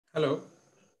Hello.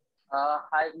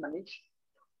 Hi, Manish.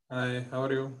 Hi, how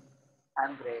are you?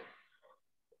 I'm great.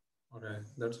 Okay,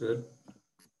 that's good.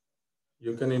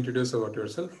 You can introduce about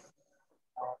yourself.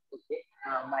 Okay.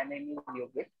 My name is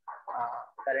Yogesh.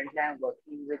 Currently, I'm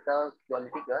working with a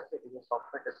Quality Girls. It is a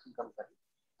software testing company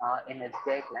in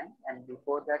SBI client. And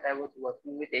before that, I was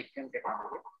working with HM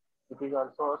Technology. It is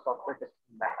also a software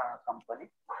testing company.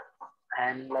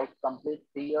 And like complete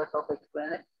 3 years of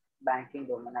experience banking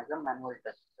domain as a manual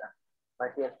tester.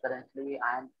 But yes, currently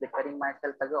I am preparing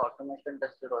myself as an automation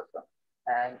tester also.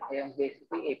 And I am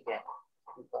basically API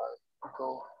because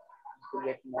so to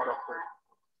get more of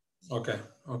it. Okay,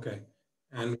 okay.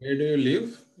 And where do you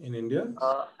live in India?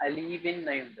 I live in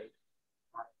Navi Mumbai.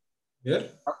 Where?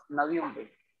 Navi Mumbai.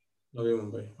 Navi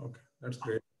Mumbai. Okay, that's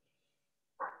great.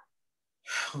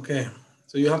 Okay,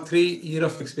 so you have 3 years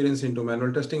of experience into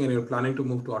manual testing and you're planning to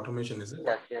move to automation, is it?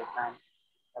 Yes, yes, I'm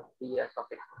 3 years of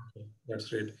experience. Okay, that's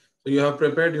great. So you have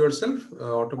prepared yourself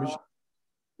Uh, automation?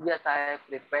 yes, I have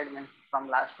prepared means from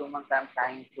last 2 months I'm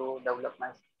trying to develop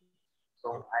my skill. So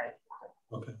Okay.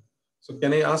 I Okay. So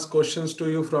can I ask questions to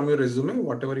you from your resume,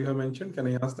 whatever you have mentioned? Can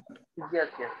I ask that? yes,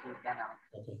 yes, you can.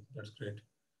 Okay, that's great.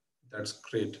 That's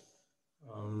great.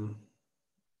 Um,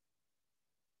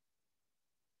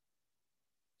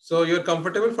 so you're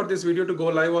comfortable for this video to go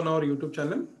live on our YouTube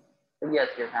channel? Yes,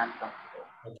 yes, I'm comfortable.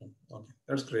 Okay, okay,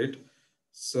 that's great.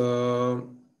 So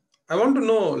I want to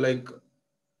know, like,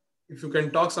 if you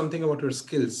can talk something about your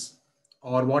skills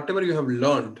or whatever you have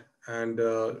learned, and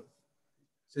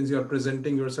since you are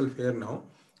presenting yourself here now,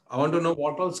 I want to know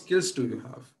what all skills do you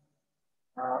have?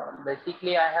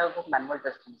 Basically, I have a manual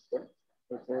testing skill,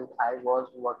 which is I was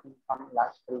working from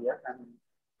last 3 years, and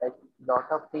like lot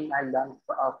of things I learned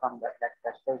from that, like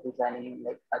tester designing,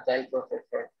 like agile process,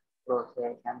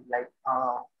 and like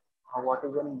what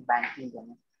is in banking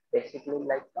domain. Basically,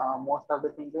 like most of the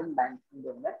things in banking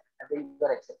domain, as a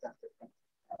user acceptance testing.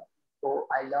 So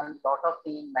I learned lot of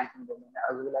things in banking domain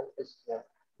as well as SQL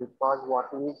because what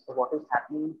is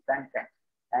happening in front end,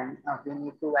 and we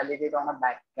need to validate on a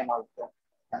back end also.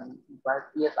 But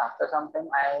yes, after some time,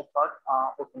 I thought,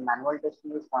 okay, manual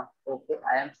testing is fun. Okay,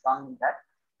 I am strong in that.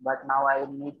 But now I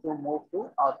need to move to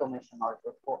automation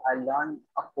also. So I learned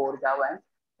a core Java and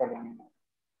Selenium.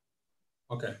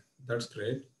 Okay, that's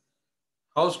great.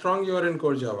 How strong you are in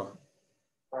core Java?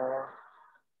 Uh,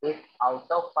 if out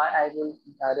of 5, I will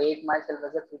rate myself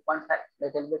as a 2.5,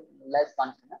 little bit less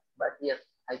confident. But yes,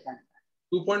 I can.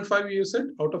 2.5 you said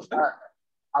out of 5? Uh,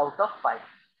 Out of 5.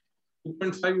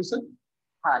 2.5 you said?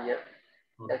 Yes.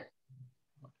 Okay. Yes.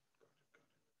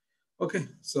 Okay,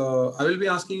 so I will be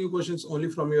asking you questions only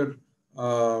from your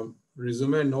uh,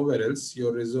 resume and nowhere else.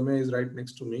 Your resume is right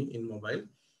next to me in mobile.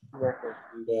 Yes. Yes.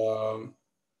 And,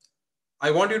 I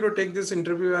want you to take this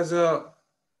interview as a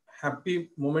happy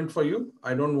moment for you.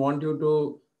 I don't want you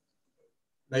to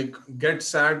like get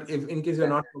sad if in case you're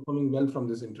Yes. not performing well from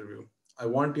this interview. I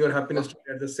want your happiness to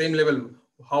be at the same level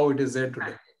how it is there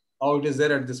today, how it is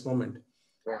there at this moment.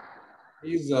 Yes.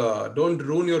 Please don't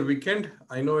ruin your weekend.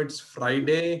 I know it's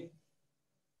Friday,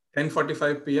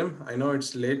 10:45 p.m. I know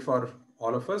it's late for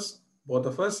all of us, both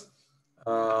of us.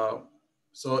 Uh,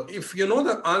 so if you know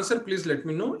the answer, please let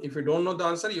me know. If you don't know the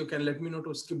answer, you can let me know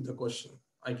to skip the question.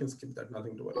 I can skip that,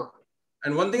 nothing to worry. Okay.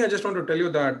 And one thing I just want to tell you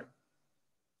that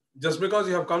just because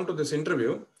you have come to this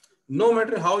interview, no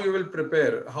matter how you will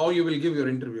prepare, how you will give your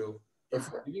interview, if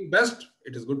Okay. you're giving best,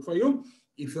 it is good for you.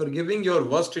 If you're giving your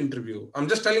worst interview, I'm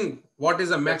just telling what is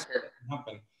the Yes. max Yes. that can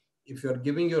happen. If you're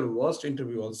giving your worst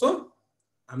interview also,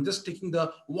 I'm just taking the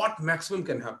what maximum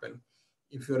can happen.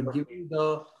 If you're Okay. giving the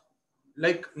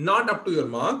like not up to your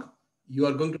mark, you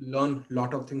are going to learn a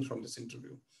lot of things from this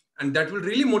interview. And that will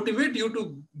really motivate you to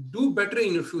do better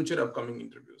in your future upcoming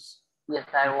interviews. Yes,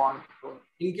 I want to.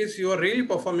 In case you are really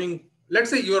performing, let's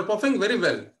say you are performing very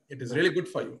well, it is Yes. really good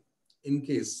for you. In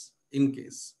case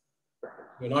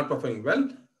you're not performing well,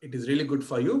 it is really good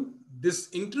for you. This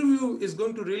interview is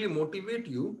going to really motivate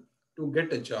you to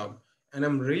get a job. And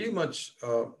I'm really much,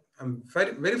 I'm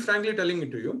very, very frankly telling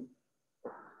it to you.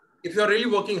 If you are really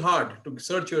working hard to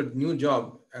search your new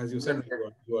job, as you Yes. said,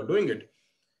 Yes. you are doing it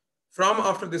from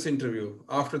after this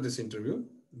interview,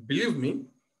 believe me,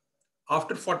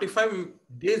 after 45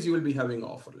 days, you will be having an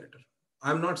offer letter.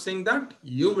 I'm not saying that,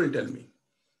 you will tell me.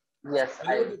 So Yes,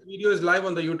 whenever I. this video is live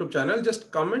on the YouTube channel,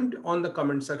 just comment on the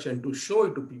comment section to show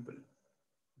it to people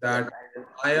Yes, that I will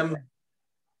I do that. am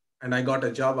and I got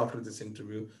a job after this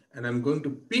interview. And I'm going to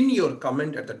pin your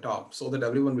comment at the top so that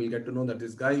everyone will get to know that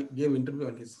this guy gave interview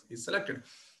and he's selected.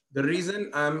 The reason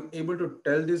I'm able to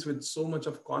tell this with so much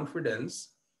of confidence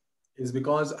is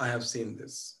because I have seen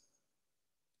this.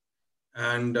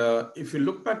 And if you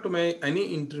look back to my any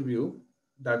interview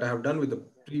that I have done with the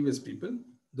previous people,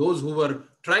 those who were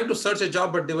trying to search a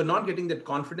job, but they were not getting that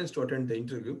confidence to attend the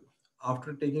interview,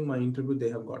 after taking my interview, they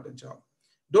have got a job.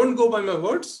 Don't go by my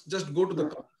words, just go to the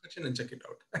comment section and check it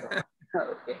out.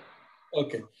 Okay.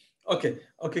 Okay, okay,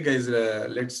 okay, guys,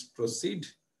 let's proceed.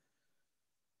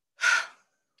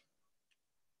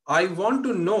 I want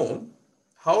to know,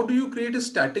 how do you create a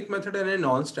static method and a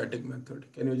non-static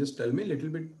method? Can you just tell me a little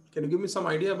bit? Can you give me some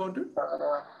idea about it?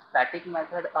 Static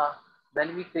method,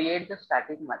 when we create the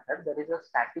static method, there is a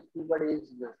static keyword is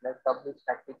used, like public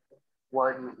static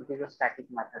void. It is a static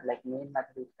method, like main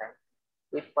method is static.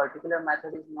 If particular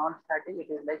method is non-static,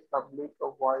 it is like public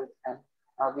or void, and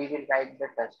we will write the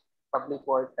test, public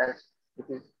void test. It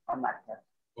is a method.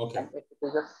 Okay. And if it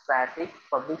is a static,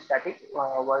 public static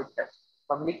void test,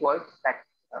 public void static.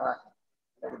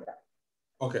 Like that.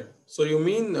 Okay. So you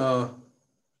mean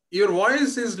your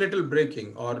voice is little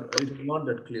breaking, or it is not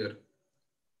that clear?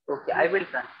 Okay, I will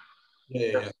try. Yeah,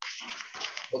 yeah, Just, yeah.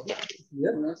 It's okay. not that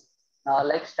clear. Means,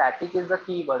 like static is the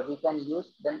keyword we can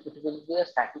use, then it will be a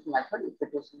static method. If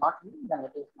it is not used, then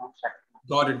it is non-static method.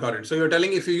 Got it, got it. So you're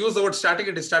telling if you use the word static,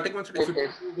 it is static method. If you It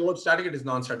is, use the word static, it is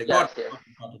non-static. Got yes, it, yes. got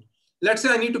it, got it. Let's say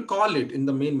I need to call it in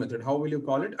the main method. How will you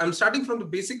call it? I'm starting from the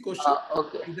basic question,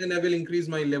 Okay. and then I will increase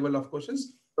my level of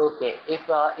questions. Okay, if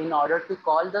in order to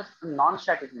call the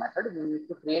non-static method, we need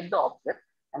to create the object,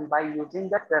 and by using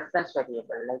that reference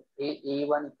variable like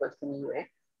a1 equals to new a,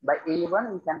 by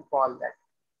a1 we can call that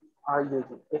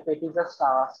using. If it is a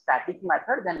static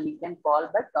method, then we can call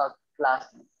that class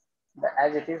name,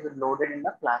 as it is loaded in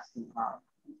the class name.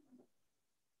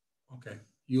 Okay.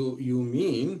 You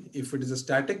mean if it is a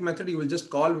static method, you will just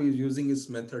call using its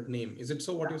method name. Is it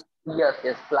so? What you say? Yes,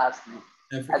 yes, class name.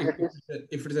 As it is,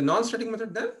 If it is a non-static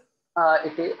method, then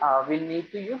it is we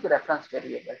need to use reference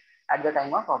variable at the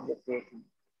time of object creation.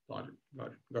 got it, got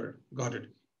it, got it, got it.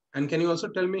 And can you also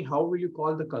tell me how will you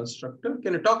call the constructor?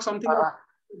 Can you talk something about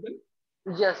it?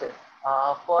 Yes, yes.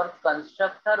 For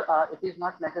constructor, it is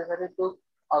not necessary to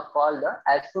call the,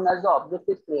 as soon as the object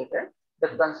is created, the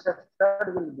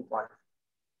constructor will be called.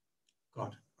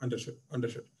 Got it. Understood.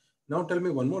 Understood. Now tell me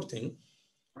one more thing.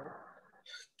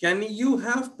 Can you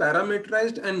have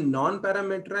parameterized and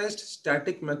non-parameterized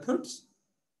static methods?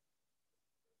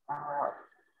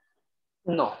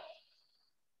 No.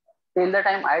 Till the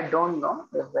time I don't know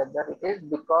whether it is,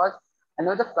 because I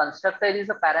know the constructor is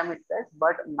a parameterized,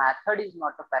 but method is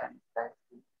not a parameterized.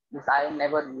 Means I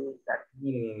never use that.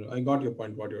 No. I got your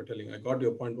point, what you're telling. I got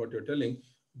your point, what you're telling.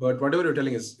 But whatever you're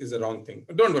telling is a wrong thing.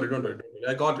 Don't worry, don't worry, don't worry.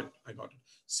 I got it. I got it.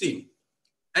 See,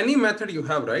 any method you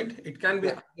have, right? It can be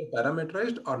Yes. either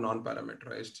parameterized or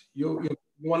non-parameterized. You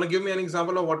want to give me an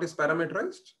example of what is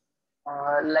parameterized?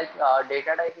 Like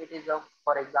data type, it is a,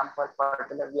 for example,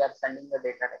 particular we are sending the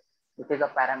data type. It is a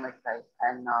parameterized,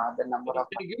 and the number of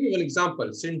Can you give me one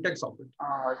example, syntax of it?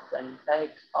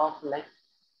 syntax of, like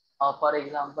for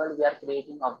example, we are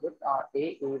creating object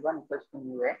a1 equals to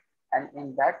new a, and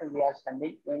in that we are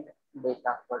sending int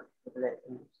data for particular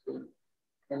string.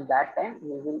 In that time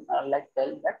we will like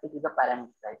tell that it is a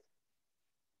parameterized.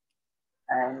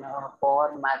 And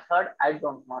for method, I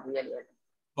don't know really.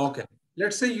 Okay.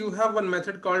 Let's say you have one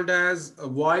method called as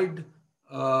void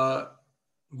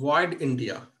void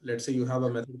India. Let's say you have a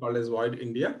method called as void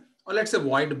India, or let's say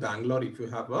void Bangalore if you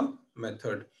have a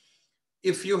method.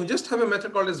 If you just have a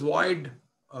method called as void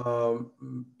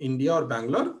India or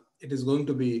Bangalore, it is going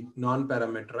to be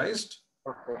non-parameterized.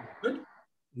 Okay. Good.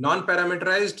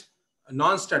 Non-parameterized,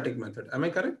 non-static method. Am I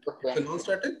correct? Okay. It's a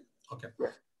non-static. Okay.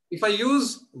 Yes. If I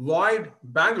use void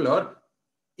Bangalore,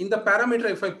 in the parameter,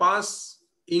 if I pass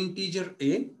integer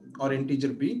a or integer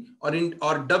b or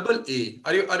double a,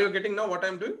 are you getting now what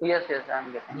I'm doing? Yes, yes,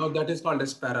 I'm getting. Now that is called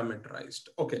as parameterized.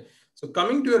 Okay. So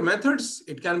coming to your methods,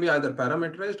 it can be either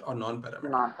parameterized or non-parameterized.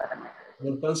 Non-parameterized.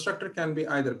 Your constructor can be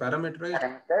either parameterized.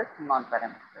 Parameterized,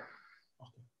 non-parameterized.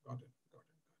 Okay, got it,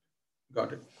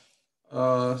 got it,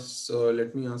 got it. So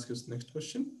let me ask you this next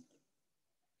question.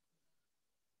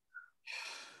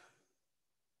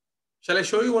 Shall I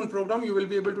show you one program? You will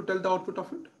be able to tell the output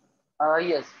of it?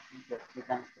 Yes, yes, you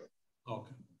can say.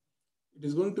 Okay. It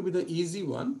is going to be the easy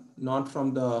one, not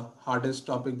from the hardest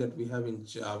topic that we have in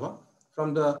Java.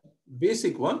 From the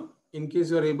basic one, in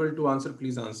case you are able to answer,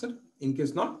 please answer. In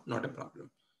case not a problem.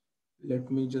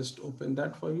 Let me just open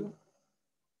that for you.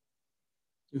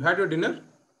 You had your dinner?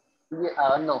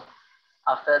 Yeah, no,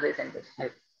 after this industry.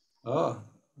 Oh,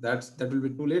 that will be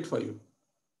too late for you.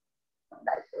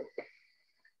 That's okay.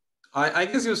 I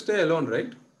guess you stay alone,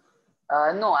 right?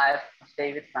 No, I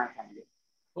stay with my family.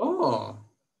 Oh,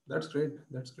 that's great.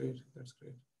 That's great. That's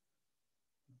great.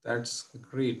 That's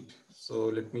great. So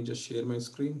let me just share my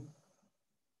screen.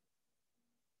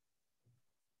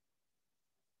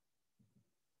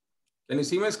 Can you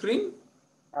see my screen?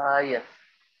 Yes.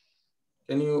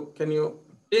 Can you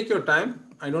take your time?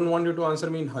 I don't want you to answer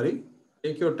me in hurry.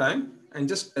 Take your time and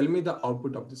just tell me the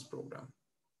output of this program.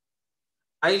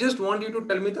 I just want you to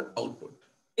tell me the output.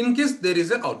 In case there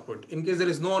is an output, in case there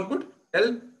is no output,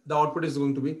 tell the output is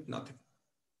going to be nothing.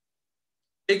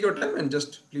 Take your time and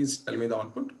just please tell me the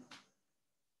output.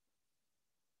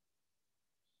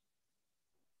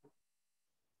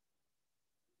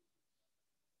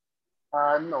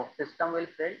 No, system will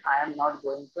print. I am not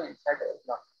going to insert a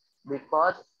block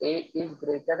because A is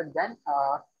greater than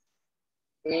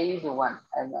A is 1,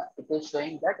 and it is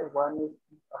showing that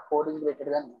 4 is greater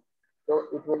than 1. So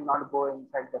it will not go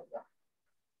inside the block.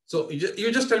 So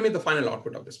you just tell me the final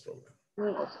output of this program.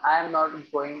 Yes, I am not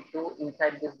going to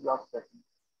inside this block setting.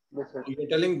 This will. You're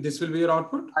telling this will be your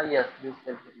output? Yes, this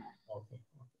will be mine. Okay.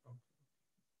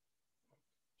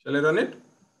 Shall I run it?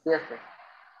 Yes, sir.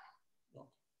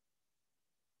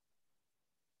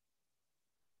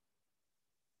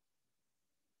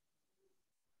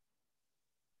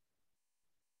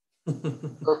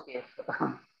 Okay.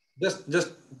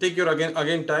 Just take your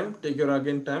again time. Take your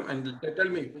again time and tell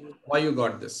me why you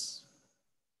got this.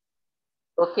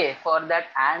 Okay, for that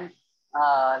and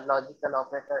logical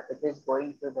operator, it is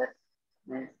going to that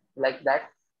means like that.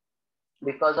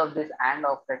 Because of this and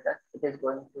operator, it is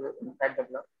going to inside the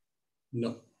block.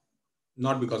 No,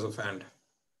 not because of and.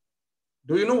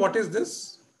 Do you know what is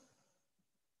this?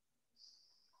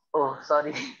 Oh,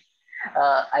 sorry.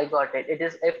 I got it. It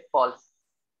is if false.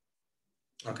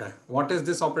 Okay. What is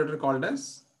this operator called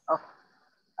as? Oh,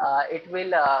 it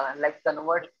will like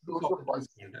convert This true to operator is false.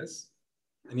 called as.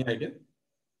 Any idea?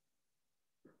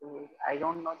 I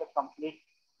don't know the complete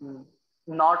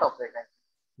not operator.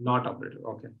 Not operator.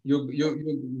 Okay.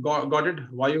 You got it.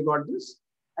 Why you got this?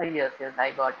 Yes, yes,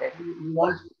 I got it. You But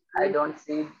want I to don't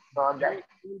saw that.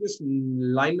 this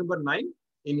line number 9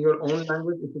 in your own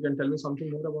language. If you can tell me something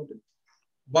more about it.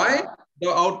 Why Uh, the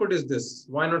output is this?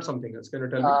 Why not something else? Can you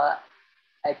tell me?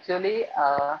 Actually,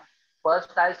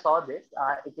 first I saw this.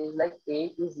 It is like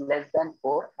A is less than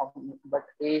 4, but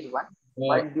A is 1. Uh,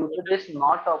 But due to this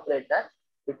not operator,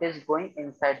 it is going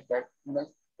inside that. Means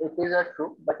it is a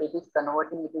true, but it is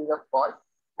converting it is a false,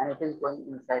 and it is going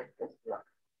inside this block.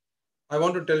 I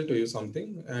want to tell to you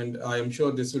something, and I am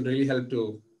sure this will really help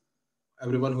to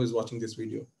everyone who is watching this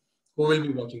video, who will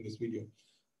be watching this video.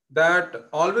 That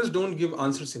always don't give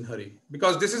answers in hurry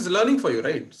because this is learning for you,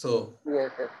 right? So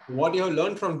Yes, yes. what you have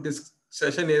learned from this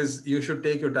session is you should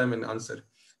take your time and answer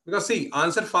because see,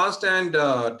 answer fast and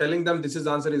telling them this is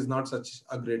answer is not such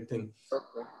a great thing.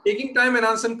 Okay. Taking time and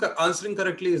answering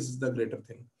correctly is the greater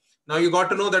thing. Now you got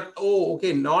to know that, oh,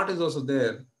 okay, not is also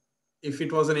there. If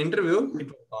it was an interview, it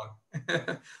was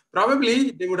gone.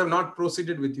 Probably they would have not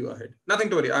proceeded with you ahead. Nothing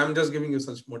to worry. I'm just giving you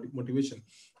such motivation.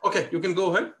 Okay, you can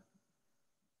go ahead.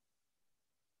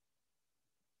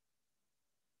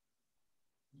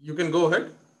 You can go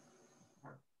ahead.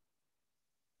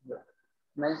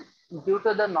 Means due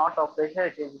to the not operator,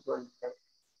 it is going inside.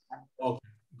 Okay,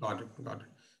 got it, got it.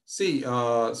 See,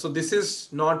 so this is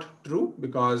not true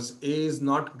because A is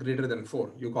not greater than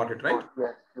 4. You got it, right? Oh,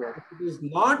 yes, yes, If it is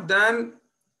not, then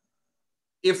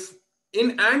if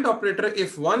in AND operator,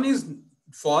 if one is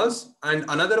false and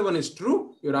another one is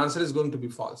true, your answer is going to be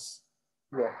false.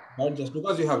 yes. But just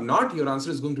because you have not, your answer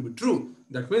is going to be true.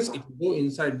 That means it will go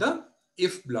inside the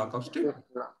if block of If statement.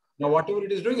 Now, whatever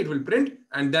it is doing, it will print.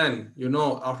 And then,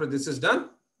 after this is done,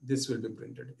 this will be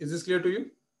printed. Is this clear to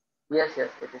you? yes, yes,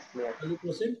 it is clear. Shall we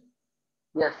proceed?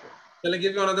 Yes, Shall I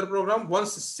give you another program? One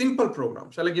simple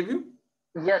program. Shall I give you?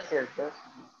 yes, yes, yes.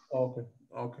 Okay,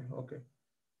 okay, okay.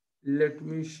 Let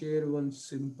me share one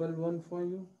simple one for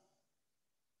you.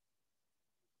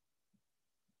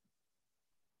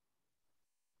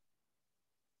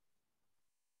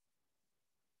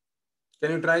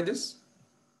 Can you try this?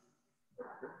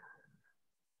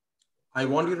 I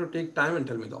want you to take time and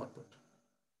tell me the output.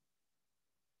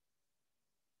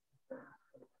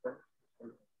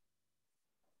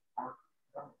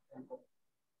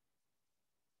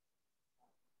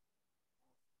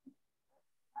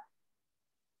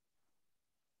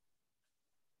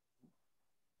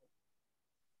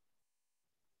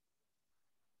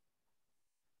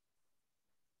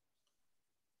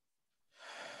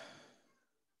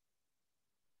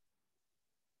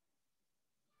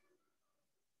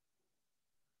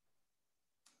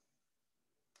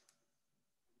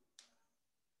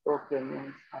 Okay,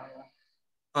 means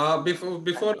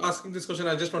Before asking this question,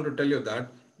 I just want to tell you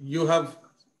that you have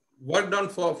worked on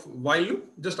for while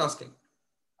loop. Just asking.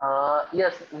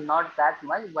 Yes, not that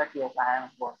much, but yes, I am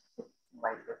working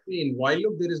while loop. In while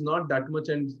loop, there is not that much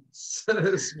and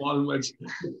small much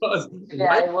because Actually,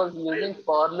 while. I was using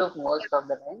for loop most of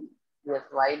the time. Yes,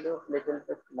 while loop little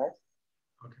bit less,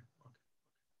 Okay,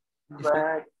 okay. If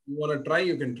but you want to try,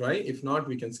 you can try. If not,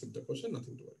 we can skip the question.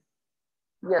 Nothing to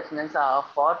worry. yes, means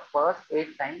for first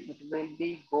 8 time it will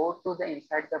be go to the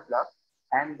inside the block,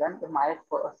 and then my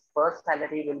first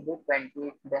salary will be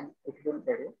 20. Then it will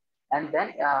reduce, and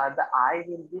then the I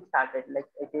will be started like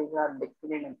it is a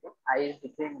decrementing. I is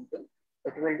decrementing.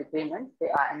 It will decrement,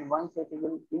 and once it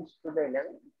will reach to the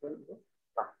 11, it will be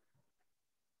stop.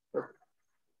 So,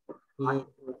 So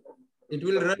it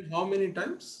will run how many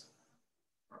times?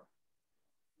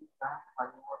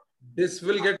 This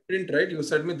will get print, right? You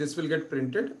said me this will get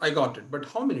printed. I got it. But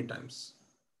how many times?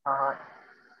 uh,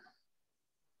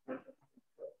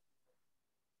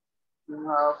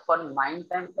 for 9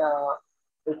 times,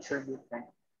 it should be 10.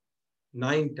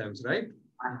 9 times, right?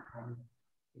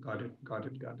 Got it. Got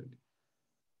it. Got it.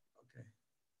 Okay.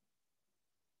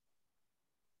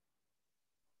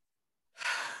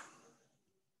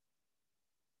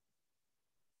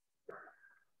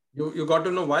 You got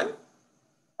to know why?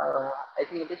 I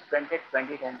think it is printed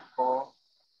 20 times for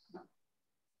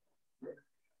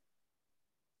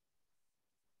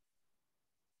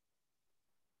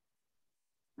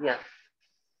yes.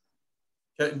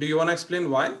 Do you want to explain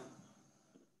why?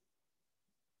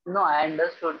 No, I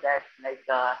understood that like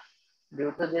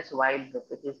due to this while loop,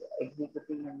 it is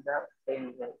executing in the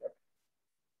same way.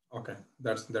 Okay,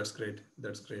 that's great.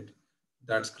 That's great.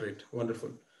 That's great.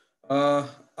 Wonderful. Uh,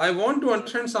 I want to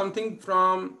understand something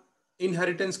from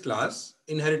inheritance class,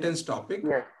 inheritance topic.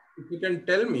 Yes. If you can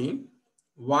tell me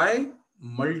why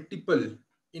multiple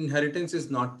inheritance is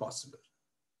not possible,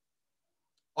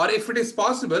 or if it is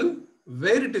possible,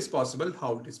 where it is possible,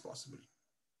 how it is possible.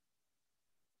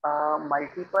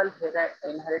 Multiple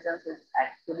inheritance is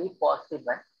actually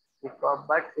possible because,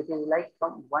 but it is like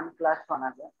from one class to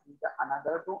another and the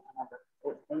another to another.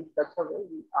 So in such a way,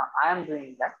 I am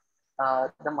doing that.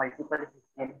 The multiple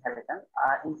inheritance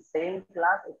in same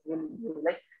class, it will use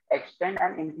like extend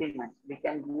and implement. We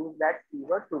can use that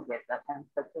keyword together and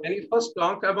such a Can way. you first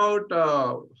talk about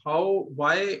how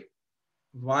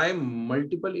why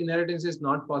multiple inheritance is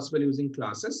not possible using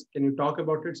classes? Can you talk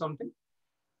about it something?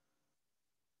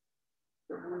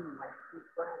 Multiple,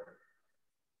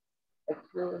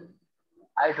 actually,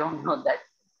 I don't know that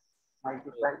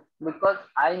multiple because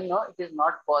I know it is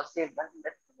not possible.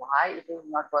 That's why it is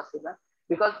not possible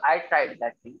because I tried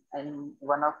that thing in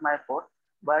one of my code,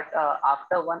 but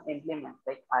after one implement,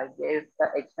 like I gave the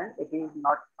extent, it is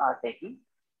not taking.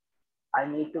 I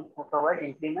need to forward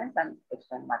implement and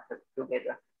extend method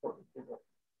together. So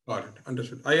Got it.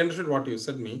 Understood. I understood what you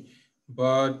said me,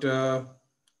 but can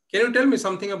you tell me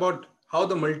something about how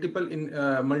the multiple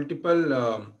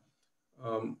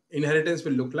inheritance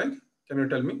will look like? Can you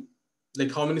tell me,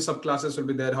 like how many subclasses will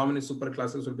be there, how many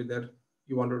superclasses will be there?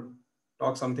 You want to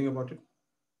talk something about it?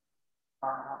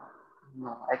 uh,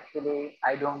 no, actually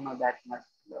I don't know that much.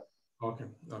 Okay.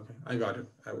 Okay. I got it.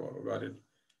 I got it.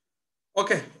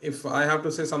 Okay. If I have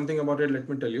to say something about it, let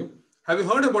me tell you. Have you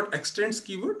heard about extends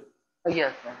keyword?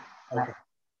 Yes, yes. Okay.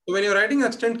 So when you're writing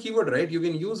extend keyword, right, you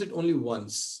can use it only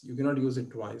once. You cannot use it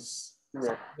twice.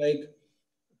 Yes. Like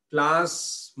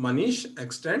class Manish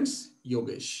extends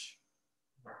Yogesh.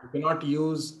 You cannot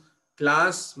use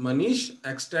class Manish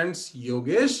extends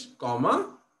Yogesh,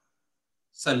 comma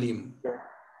Salim. Yes.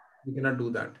 You cannot do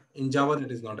that. In Java,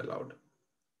 that is not allowed.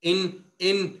 In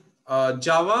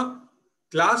Java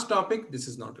class topic, this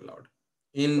is not allowed.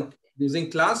 In using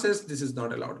classes, this is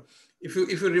not allowed. If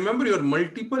you remember your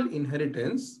multiple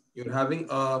inheritance, you're having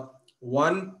a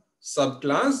one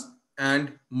subclass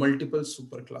and multiple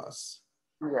superclass.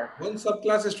 Yes. One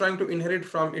subclass is trying to inherit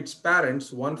from its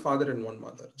parents, one father and one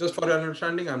mother. Just for your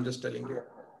understanding, I'm just telling you. Yes.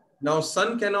 Now,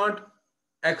 son cannot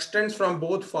extend from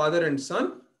both father and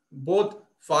son, both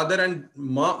father and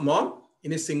mom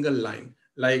in a single line.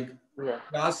 Like Yes.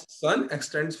 class son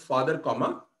extends father,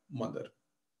 comma mother.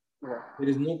 Yes. There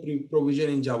is no provision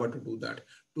in Java to do that.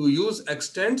 To use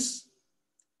extends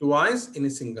twice in a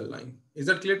single line. Is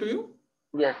that clear to you?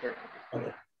 Yes. Yes.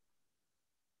 Okay.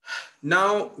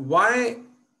 Now, why?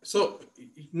 So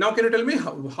now can you tell me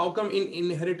how come in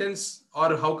inheritance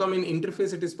or how come in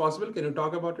interface it is possible? Can you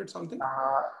talk about it something?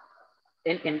 Uh,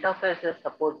 in interfaces,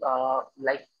 suppose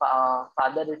like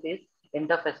father it is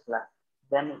interface class,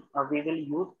 then we will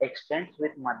use extends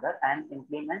with mother and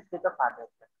implements with the father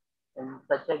class. In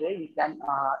such a way, we can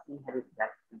inherit that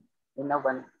in a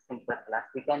one simple class.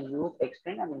 We can use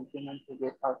extend and implement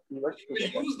together keywords You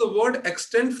together. will use the word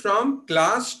extend from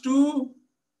class to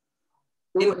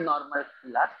to normal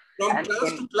class. From And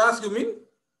class to class, you mean?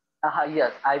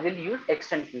 yes, I will use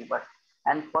extend keyword.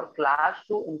 And for class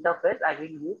to interface, I will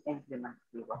use implement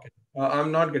keyword. Okay.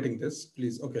 I'm not getting this.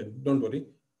 Please. Okay. Don't worry.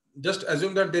 Just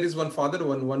assume that there is one father,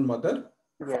 one mother,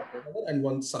 Yes, yes. father and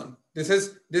one son. This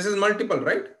is multiple,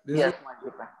 right? Yes,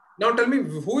 multiple. Now tell me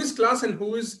who is class and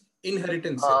who is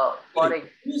inheritance here? For Sorry,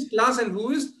 who is class and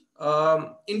who is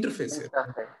interface here?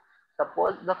 interface,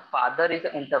 suppose the father is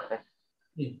an interface.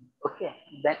 Hmm. Okay,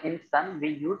 then in son we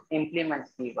use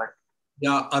implements keyword.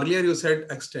 Yeah, earlier you said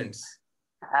extends.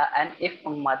 And if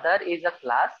mother is a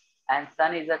class and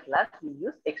son is a class, we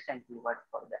use extend keyword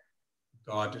for that.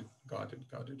 Got it. Got it.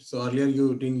 Got it. So earlier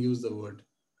you didn't use the word.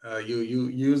 You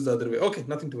use the other way. Okay,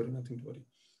 nothing to worry. Nothing to worry.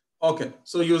 Okay,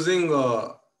 so using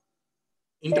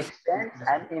interface. Extends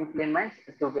and implements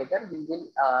together, we will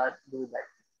do that.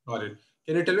 Got it.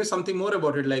 Can you tell me something more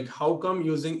about it? Like how come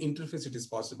using interface it is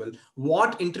possible?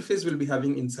 What interface will be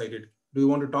having inside it? Do you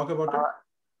want to talk about it?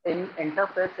 In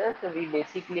interfaces, we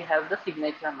basically have the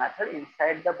signature method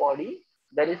inside the body.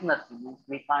 There is nothing.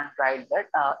 We can't write that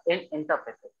in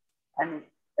interfaces. And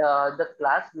the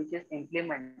class which is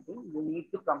implementing, you need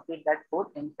to complete that code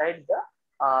inside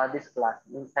the this class,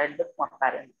 inside the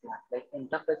parent class. Like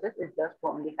interfaces is just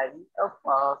only having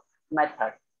a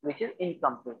method which is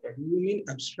incomplete. Do you mean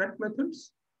abstract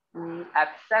methods?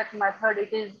 Abstract method,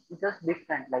 it is just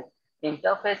different. Like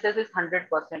interfaces is 100%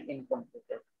 incomplete.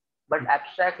 But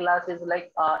abstract class is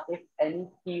like if any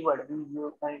keyword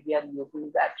we are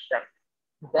using the abstract,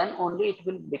 then only it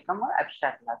will become an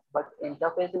abstract class. But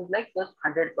interface is like just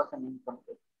 100%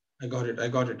 incomplete. I got it. I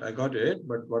got it. I got it.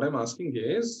 But what I'm asking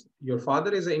is, your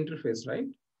father is an interface, right?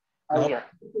 Now, Yes.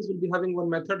 interface will be having one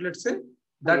method, let's say.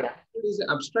 That Yes. is an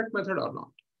abstract method or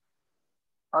not?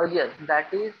 Yes,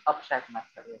 that is abstract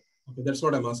method. Yes. Okay, that's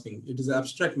what I'm asking. It is an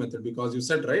abstract method because you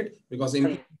said, right? Because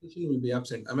implementation will be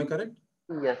absent. Am I correct?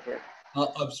 Yes, yes.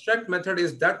 Abstract method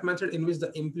is that method in which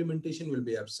the implementation will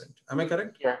be absent. Am I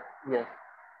correct? Yes, yes.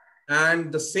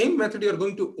 And the same method you're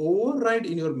going to override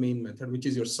in your main method, which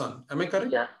is your son. Am I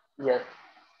correct? Yes, yes.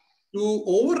 To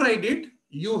override it,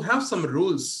 you have some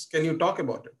rules. Can you talk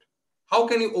about it? How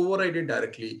can you override it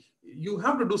directly? You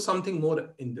have to do something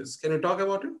more in this. Can you talk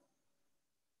about it?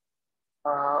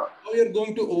 How you're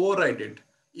going to override it?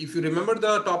 If you remember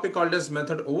the topic called as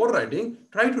method overriding,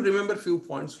 try to remember few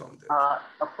points from there.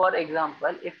 For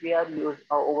example, if we are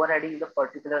overriding the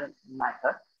particular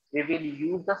method, we will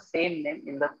use the same name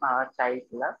in the child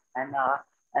class,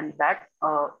 and that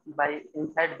by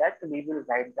inside that we will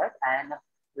write that, and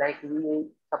like we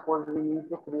suppose we need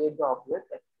to create the object.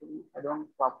 Actually, I don't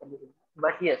properly remember,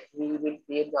 but yes, we will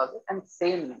create the object and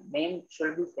same name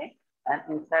should be same, and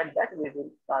inside that we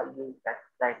will use that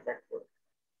write that code.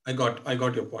 I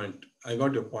got your point. I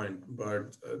got your point.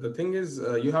 But the thing is,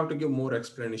 you have to give more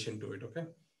explanation to it. Okay.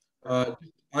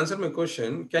 Answer my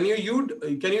question. Can you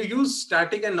use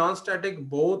static and non-static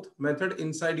both method uh,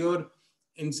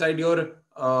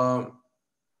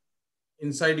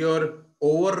 inside your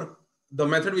over the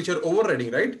method which you're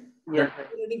overriding, right? Yes.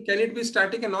 Overriding, can it be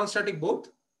static and non-static both?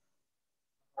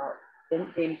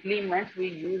 In implements, we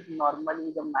use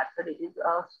normally the method. It is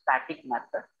a static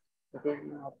method. It is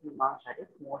not non-static.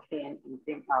 Mostly in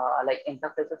like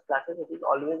interfaces classes, it is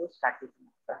always a static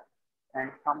method.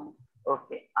 And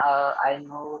I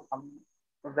know some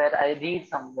where I read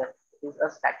somewhere it is a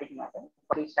static method,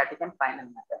 for static and final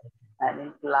method. And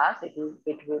in class, it will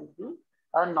be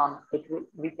a non. It will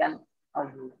we can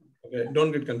use. Okay,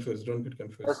 don't get confused. Don't get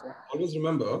confused. Okay. Always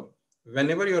remember,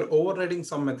 whenever you're overriding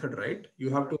some method, right, you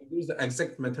have to use the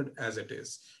exact method as it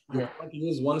is. You can't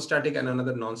use one static and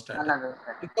another non-static.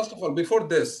 First of all, before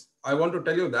this, I want to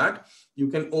tell you that you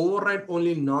can override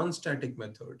only non-static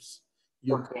methods.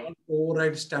 You can't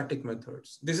override static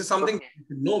methods. This is something you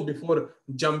should know before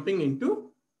jumping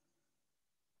into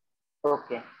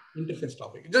interface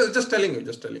topic. Just telling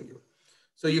you.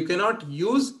 So you cannot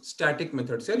use static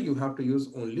methods here. You have to use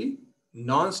only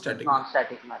non-static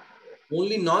methods.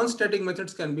 Only non-static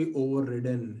methods can be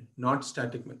overridden, not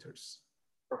static methods.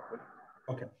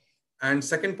 Okay. And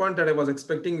second point that I was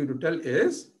expecting you to tell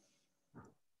is,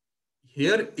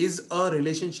 here is a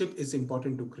relationship is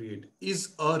important to create.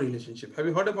 Is a relationship. Have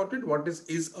you heard about it? What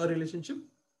is a relationship?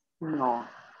 No.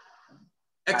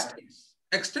 Extends.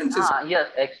 Extends is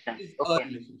extends. A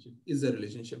relationship. Is a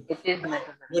relationship. It is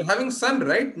necessary. You're having son,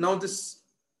 right? Now this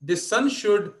son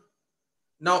should,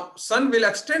 now son will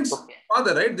extend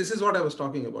father, right? This is what I was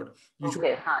talking about. You should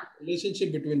have a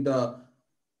relationship between the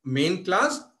main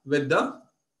class with the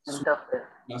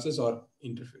classes or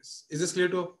interface. Is this clear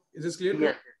to? Yes, it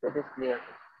is clear.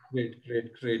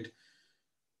 Great.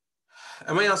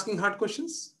 Am I asking hard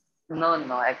questions? No,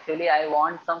 no. Actually, I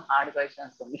want some hard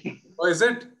questions only. Oh, is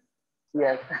it?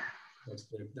 Yes. That's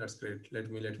great. That's great. Let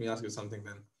me ask you something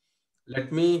then.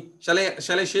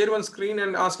 Shall I share one screen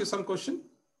and ask you some question?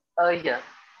 Yes.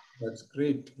 That's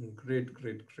great. Great,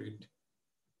 great, great.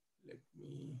 Let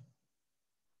me.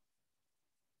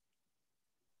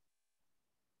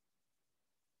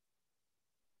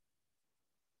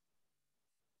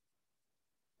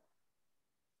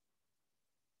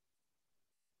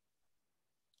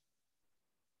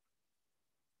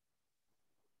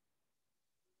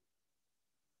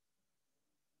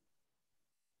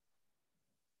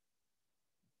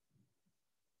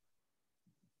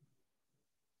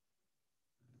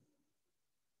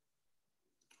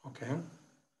 Okay.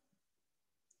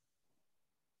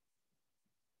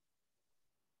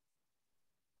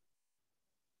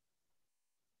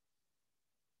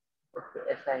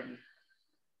 Okay. SID.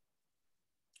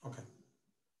 Okay.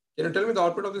 Can you tell me the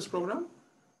output of this program?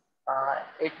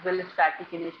 It will static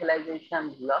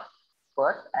initialization block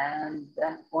first, and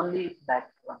then only that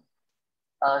one.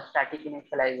 Static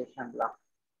initialization block.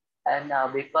 And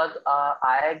because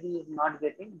IIB is not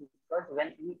getting, because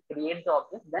when we create the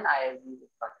object, then IIB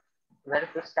will call. Whereas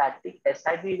the static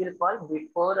SID will call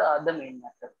before the main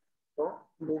method. So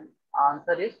the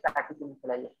answer is static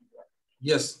initialization block.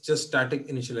 Yes, just static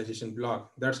initialization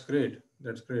block. That's great.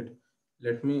 That's great.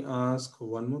 Let me ask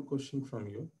one more question from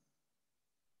you.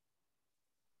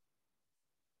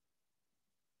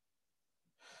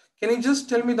 Can you just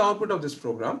tell me the output of this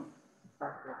program?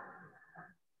 Okay.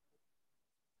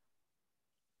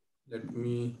 Let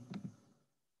me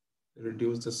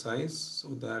reduce the size so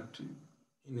that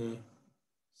in a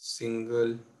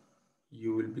single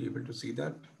you will be able to see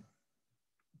that.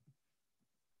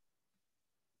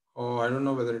 Oh, I don't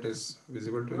know whether it is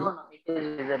visible to No, you. no, it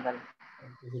is visible.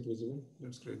 Is it visible?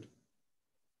 That's great.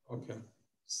 Okay.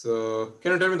 So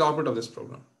can you tell me the output of this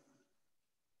program?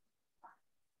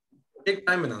 Take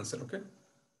time and answer, okay?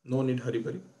 No need hurry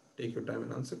burry. Take your time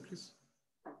and answer, please.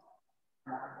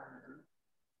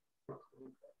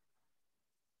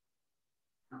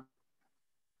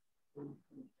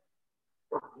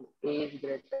 Okay. A is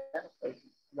greater is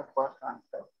the first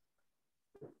answer.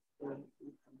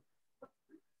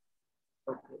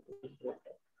 Okay, A is greater.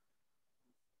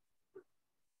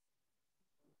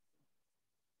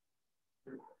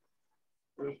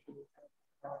 A is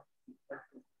greater.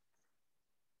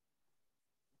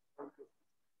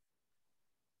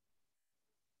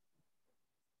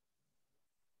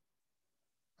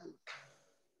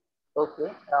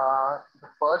 Okay, the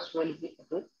first will be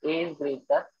okay, A is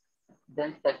greater.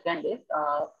 Then second is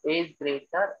A is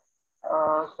greater.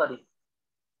 Sorry,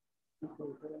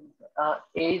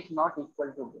 A is not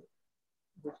equal to B.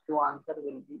 These two answer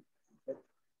will be.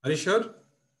 Are you sure?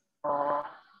 Uh,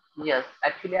 yes,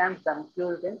 actually I am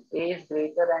confused in A is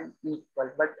greater and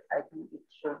equal, but I think it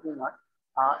should be not.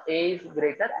 A is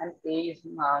greater and A is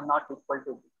not equal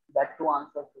to B. That two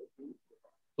answers will be.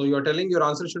 So you're telling your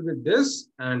answer should be this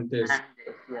and this. And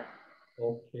this, yes.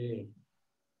 Okay.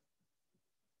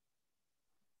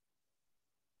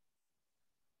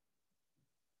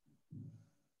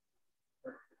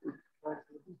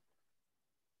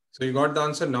 So you got the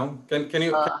answer now. Can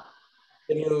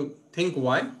you think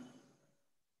why?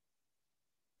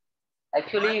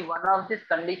 Actually, one of this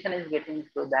condition is getting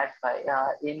to that by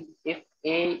in if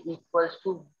A equals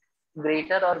to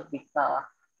greater or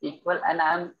equal, and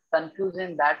I am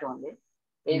confusing that only.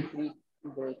 A is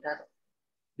greater.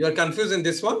 You are confused in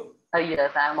this one?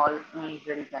 Yes, I am all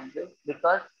very confused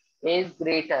because A is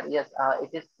greater. Yes,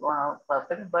 it is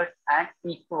perfect, but and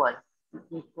equal.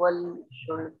 Equal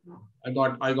should.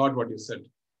 I got what you said.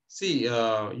 See,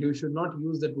 you should not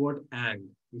use that word and.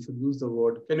 You should use the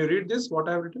word. Can you read this? What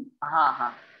I have written?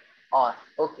 Or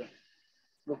okay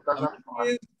because The of meaning or.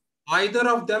 is either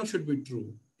of them should be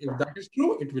true. If that is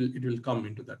true, it will come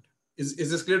into that. Is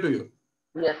this clear to you?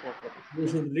 Yes, yes, yes. You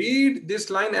should read this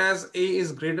line as A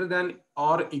is greater than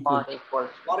or equal Or equals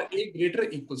to. or A greater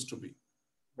equals to B.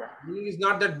 Yes, Meaning is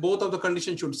not that both of the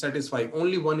conditions should satisfy.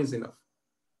 Only one is enough.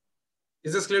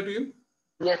 Is this clear to you?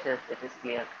 yes, yes, it is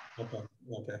clear. Okay.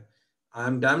 Okay.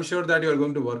 I'm damn sure that you are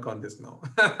going to work on this now.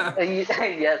 Yes,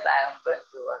 I am going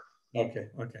to work. Okay.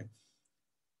 Okay.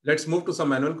 Let's move to some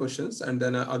manual questions and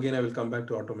then again I will come back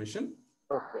to automation.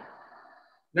 Okay.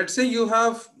 Let's say you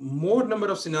have more number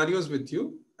of scenarios with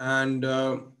you and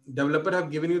developer have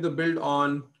given you the build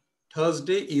on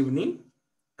Thursday evening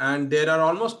and there are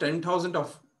almost 10,000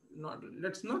 of, not,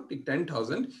 let's not take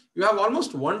 10,000, you have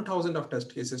almost 1,000 of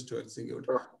test cases to execute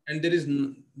So, and there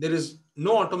is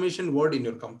no automation word in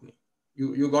your company.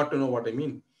 You got to know what I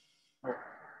mean. yes.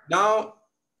 Now,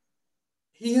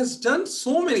 he has done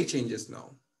so many changes now.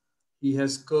 He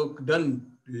has done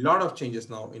a lot of changes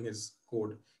now in his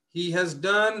code. He has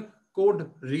done code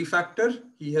refactor.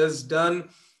 He has done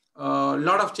a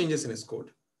lot of changes in his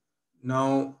code.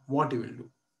 Now, what he will do?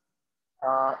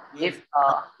 Yes, If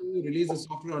we release the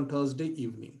software on Thursday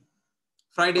evening.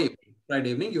 Friday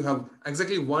evening, you have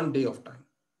exactly 1 day of time.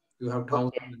 You have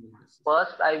Okay. 1,000.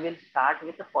 First, I will start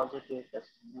with a positive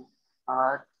testing.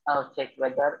 Check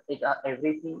whether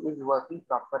everything is working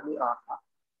properly or not.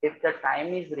 If the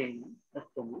time is remaining,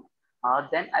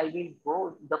 then I will go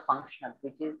the functional,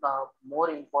 which is more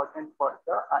important for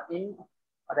the in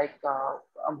like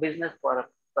a business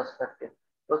perspective.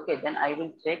 Okay, then I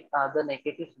will check the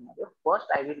negative scenario. First,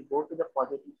 I will go to the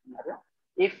positive scenario.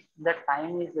 If the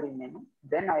time is remaining,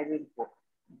 then I will go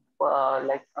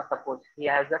suppose he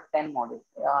has a 10 models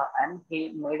and he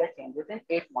made a changes in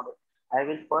 8 models. I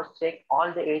will first check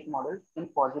all the 8 models in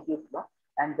positive flow,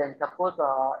 and then suppose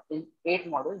in 8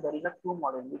 models there is a 2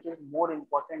 model which is more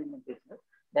important in the business.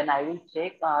 Then I will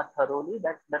check thoroughly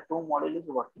that the 2 model is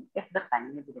working if the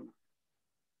time is remaining.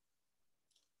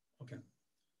 Okay.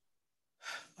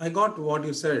 I got what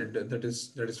you said. That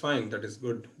is fine. That is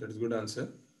good. That is good answer.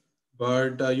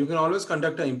 But you can always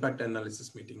conduct an impact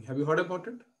analysis meeting. Have you heard about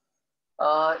it?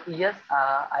 Yes,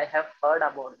 I have heard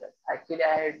about that. Actually,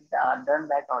 I had done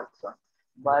that also.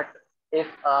 Good. But if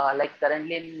like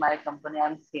currently in my company,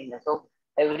 I'm senior, so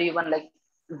everyone like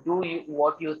do you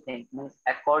what you think means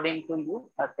according to you,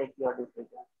 take your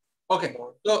decision. Okay.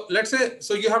 So So let's say,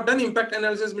 so you have done impact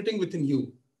analysis meeting within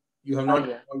you. You have not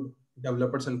yeah, involved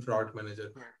developers and product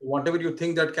manager. yes, Whatever you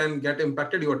think that can get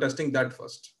impacted, you are testing that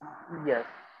first. yes.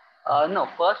 No,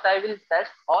 first I will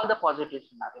test all the positive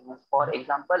scenarios. For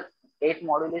example, 8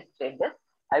 module is changes.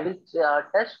 I will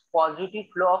test positive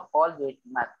flow of all 8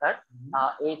 method,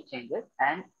 Mhm. 8 changes,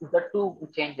 and the 2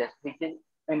 changes which is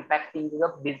impacting the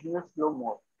business flow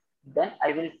more. Then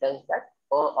I will test that,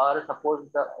 or suppose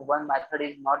the one method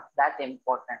is not that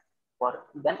important for,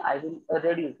 then I will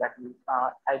reduce that. Means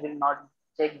I will not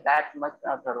check that much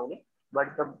thoroughly,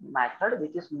 but the method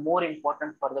which is more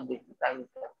important for the business, I will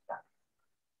test that.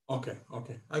 Okay,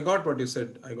 okay. I got what you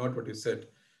said. I got what you said.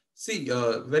 See,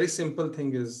 very simple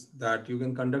thing is that you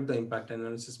can conduct the impact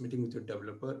analysis meeting with your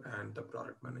developer and the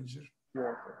product manager.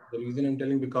 Yes, The reason I'm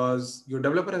telling because your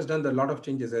developer has done a lot of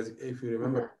changes, as if you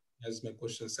remember, yes, as my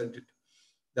question said it,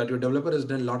 that your developer has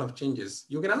done a lot of changes.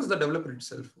 You can ask the developer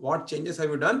itself, what changes have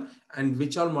you done and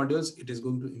which all modules it is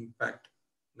going to impact.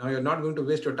 Now you're not going to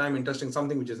waste your time in testing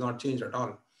something which is not changed at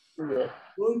all. yes,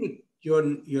 Going to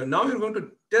now you're going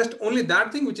to test only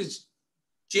that thing which is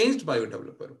changed by your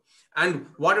developer and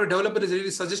what your developer is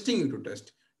really suggesting you to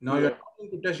test. Now you're yes, not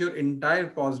going to test your entire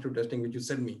positive testing which you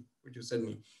said me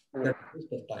yes, that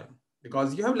waste of time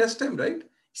because you have less time, right?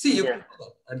 See, you can yes, do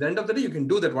that. At the end of the day you can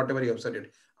do that whatever you have said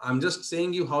it. I'm just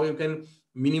saying you how you can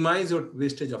minimize your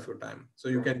wastage of your time. So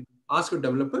you can ask your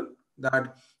developer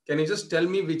that can you just tell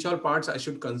me which all parts I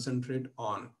should concentrate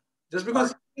on, just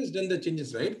because or he has done the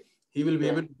changes, right? He will be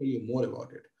yes, able to tell you more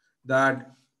about it.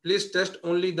 That please test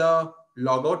only the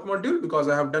logout module because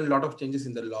I have done a lot of changes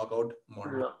in the logout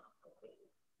module. look,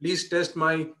 Please test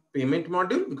my payment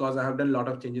module because I have done a lot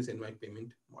of changes in my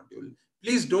payment module.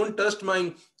 Please don't test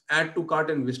my add to cart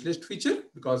and wish list feature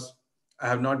because I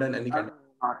have not done any kind of.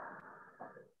 not.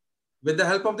 With the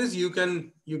help of this, you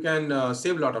can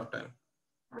save a lot of time.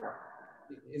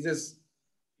 Is this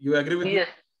you agree with me? Yes,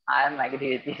 I am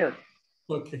agree with you.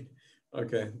 Okay,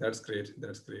 okay, that's great.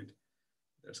 That's great.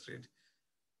 That's great.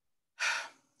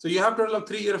 So you have total of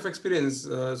 3 years of experience.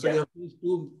 So you Yes, have changed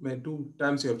two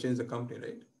times. You have changed the company,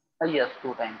 right? yes,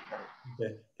 2 times. Right.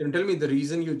 Okay. Can you tell me the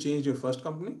reason you changed your first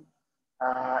company?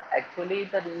 Actually,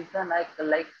 the reason I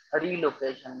like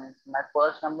relocation means my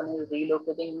first company is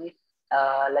relocating me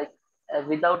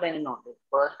without any notice.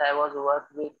 First, I was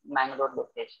worked with Mangalore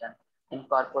location in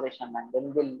corporation, and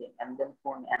then Delhi, and then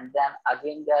Pune, and then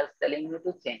again they are telling me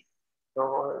to change.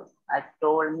 So I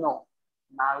told no.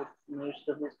 Now it needs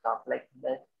to be stopped. Like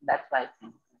that. That's why I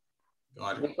think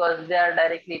Got it. because they are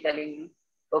directly telling me,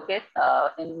 okay,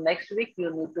 in next week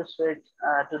you need to switch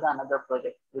to the another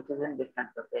project which is in different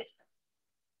location.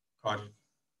 Got it.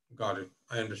 Got it.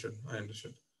 I understood. I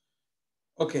understood.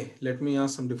 Okay, let me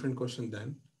ask some different question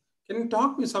then. Can you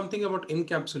talk me something about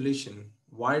encapsulation?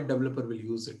 Why developer will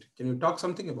use it? Can you talk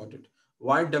something about it?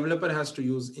 Why developer has to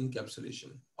use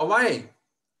encapsulation? Or why,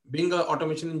 being an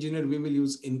automation engineer, we will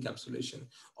use encapsulation?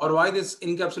 Or why this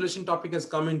encapsulation topic has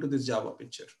come into this Java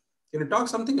picture? Can you talk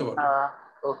something about it? Uh,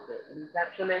 okay,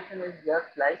 encapsulation is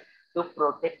just like to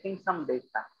protecting some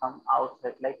data from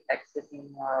outside, like accessing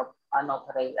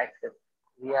unauthorized access.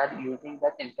 we are using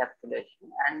that encapsulation,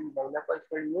 and developers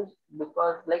should use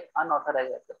because like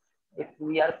unauthorized access. If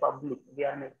we are public, we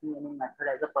are making any method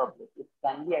as a public, it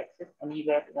can be accessed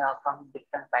anywhere from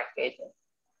different packages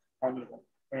anywhere.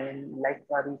 And like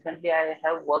recently I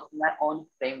have worked my own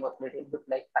framework little bit,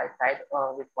 like I tried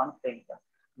with one framework.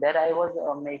 There I was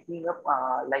making up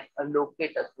like a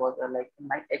locators was like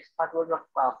my text part was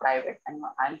private and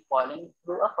I'm calling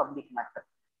through a public method.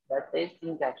 That is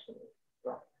encapsulated.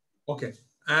 So, Okay.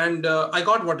 And I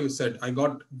got what you said. I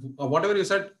got whatever you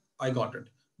said, I got it.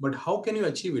 But how can you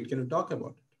achieve it? Can you talk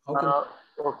about it? How can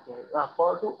Okay,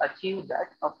 for to achieve that,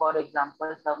 for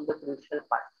example, some the crucial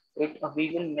part,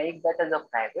 we will make that as a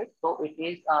private, so it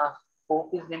is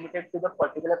scope is limited to the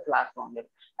particular class only,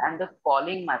 and the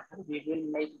calling method we will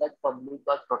make that public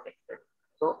or protected.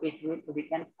 So we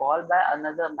can call by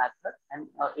another method, and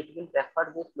it will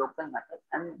refer this local method,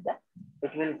 and then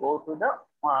it will go to the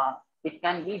it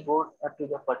can be go to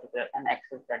the particular and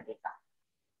access that data.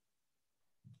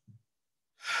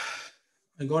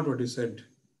 I got what you said.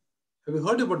 Have you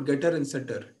heard about getter and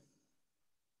setter?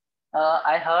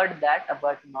 I heard that,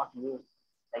 but not used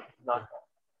like lot.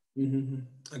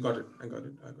 I got it. I got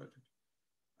it. I got it.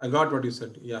 I got what you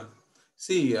said. Yeah.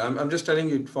 See, I'm just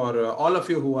telling it for all of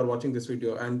you who are watching this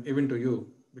video and even to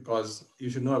you, because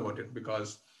you should know about it.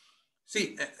 Because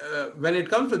see, when it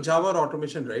comes to Java or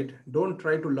automation, right, don't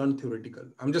try to learn theoretical.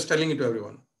 I'm just telling it to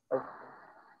everyone. Okay.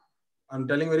 I'm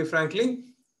telling very frankly,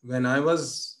 when I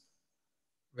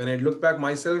look back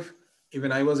myself,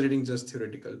 even I was reading just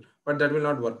theoretical, but that will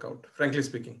not work out, frankly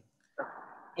speaking.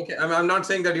 Okay, I'm not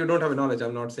saying that you don't have knowledge.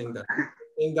 I'm not saying that. I'm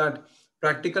saying that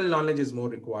practical knowledge is more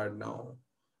required now.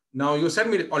 Now you said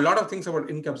me a lot of things about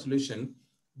encapsulation,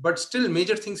 but still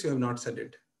major things you have not said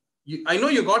it. I know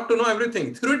you got to know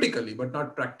everything theoretically, but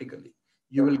not practically.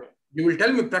 You will Okay. you will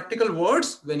tell me practical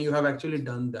words when you have actually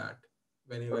done that.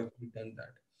 When you have actually done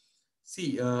that.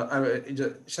 See,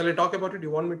 shall I talk about it?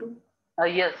 You want me to?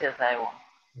 Yes, yes, I want.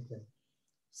 Okay.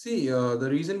 See, the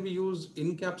reason we use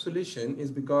encapsulation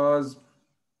is because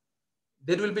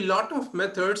there will be a lot of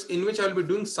methods in which I will be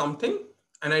doing something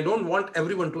and I don't want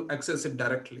everyone to access it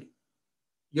directly.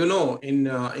 You know, in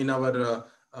our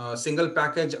single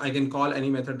package, I can call any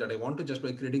method that I want to just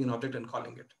by creating an object and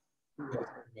calling it. Yes.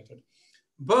 Method.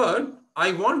 But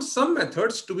I want some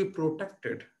methods to be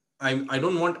protected. I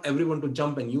don't want everyone to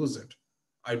jump and use it.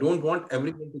 I don't want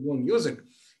everyone to go and use it.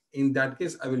 In that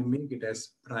case, I will make it as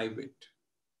private.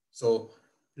 So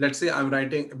let's say I'm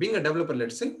writing, being a developer,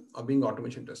 let's say, or being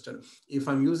automation tester. If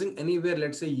I'm using anywhere,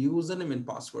 let's say username and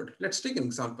password. Let's take an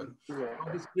example. Yes.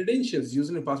 Now, these credentials,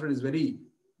 username and password is very,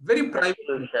 very That's private.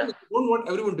 I crucial. don't want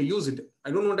everyone to use it.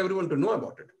 I don't want everyone to know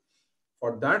about it.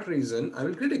 For that reason, I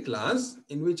will create a class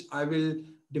in which I will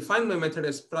define my method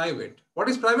as private. What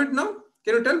is private now?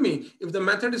 Can you tell me if the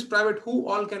method is private, who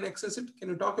all can access it? Can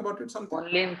you talk about it something?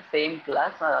 Only in same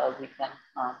class we can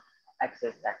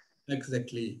access that.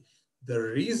 Exactly. The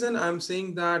reason I'm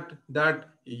saying that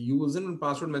user and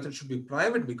password method should be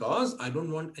private because I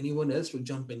don't want anyone else to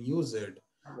jump and use it.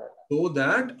 Yes. So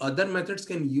that other methods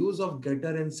can use of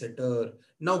getter and setter.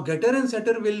 Now getter and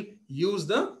setter will use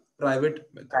the private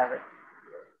method. Private.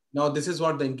 Now this is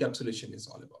what the encapsulation is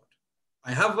all about.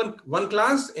 I have one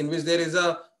class in which there is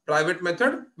a private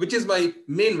method, which is my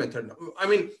main method. I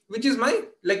mean, which is my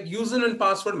like user and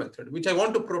password method, which I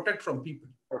want to protect from people.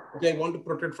 Okay. Which I want to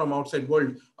protect from outside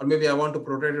world, or maybe I want to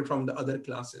protect it from the other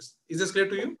classes. Is this clear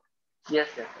to you? Yes,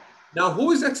 yes. Now,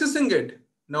 who is accessing it?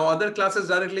 Now, other classes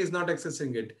directly is not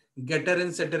accessing it. Getter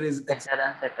and setter is Better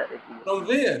and better it from is.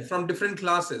 where? From different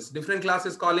classes. Different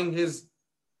classes calling his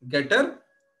getter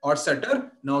or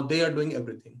setter. Now they are doing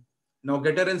everything. Now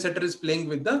getter and setter is playing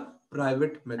with the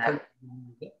private method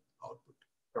Private. output.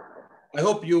 Okay. I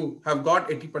hope you have got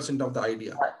 80% of the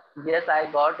idea. Yes, I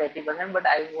got 80%, but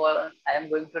I am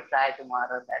going to try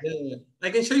tomorrow that. Yeah, yeah. I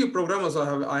can show you program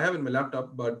also. I have in my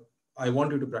laptop, but I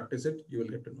want you to practice it. You will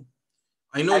get to know.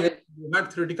 I know I you, will. you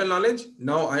had theoretical knowledge.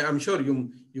 Now I am sure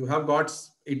you have got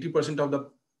 80% of the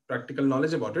practical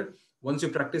knowledge about it. Once you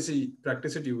practice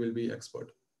it, you will be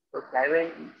expert.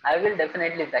 Okay, I will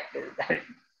definitely practice that.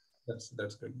 That's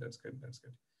good. That's good. That's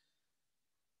good.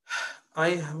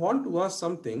 I want to ask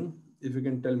something. If you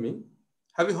can tell me,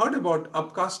 have you heard about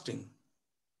upcasting?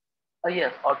 Oh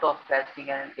yes, auto casting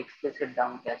and explicit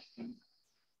downcasting.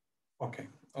 Okay,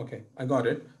 okay, I got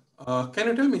it. Can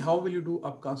you tell me how will you do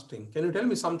upcasting? Can you tell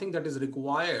me something that is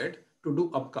required to do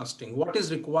upcasting? What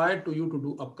is required to you to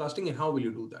do upcasting, and how will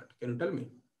you do that? Can you tell me?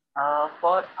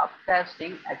 For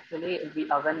upcasting, actually,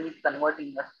 when we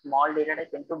converting a small data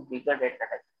type into bigger data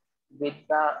type with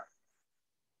the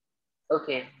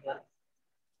okay, yeah.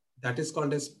 That is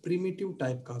called as primitive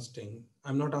typecasting.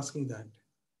 I'm not asking that.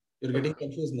 You're getting Okay.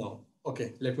 confused now.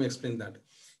 Okay, let me explain that.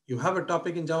 You have a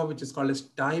topic in Java which is called as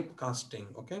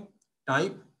typecasting. Okay,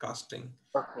 typecasting.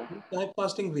 Okay. In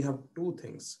typecasting, we have two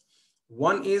things.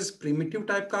 One is primitive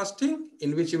typecasting,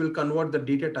 in which you will convert the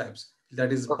data types,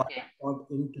 that is Okay.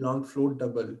 bytecode, int, long, float,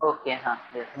 double, Okay. Huh.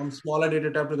 Yes. from smaller data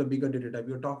type to the bigger data type.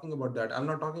 You're talking about that. I'm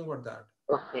not talking about that.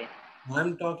 Okay.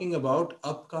 I'm talking about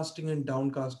upcasting and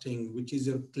downcasting, which is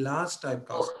your class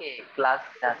typecasting. Okay. Class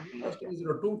casting. Typecasting Okay. is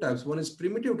there are two types. One is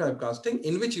primitive typecasting,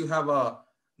 in which you have a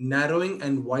narrowing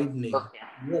and widening. Okay.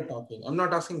 You are talking. I'm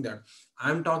not asking that.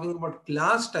 I'm talking about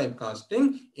class typecasting,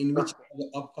 in which Okay. you have the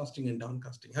upcasting and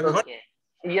downcasting. Have you heard? Okay.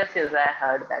 Yes. Yes. I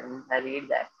heard that. I read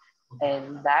that. Okay.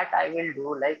 And that I will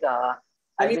do like I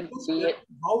Can you will just tell create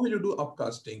me how will you do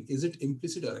upcasting? Is it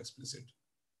implicit or explicit?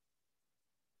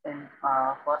 in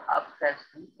for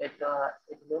upcasting it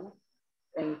will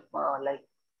in like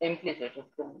implicit it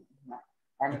will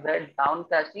and where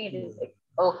downcasting it is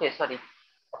okay sorry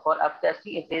for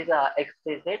upcasting it is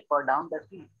explicit for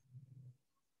downcasting.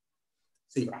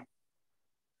 See.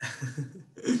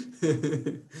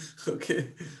 Okay,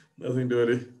 nothing to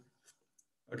worry.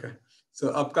 Okay.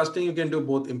 So upcasting you can do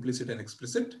both implicit and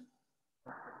explicit.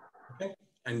 Okay.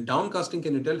 And downcasting,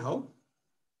 can you tell how?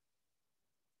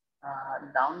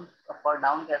 Down for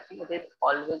downcasting it is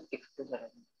always explicit.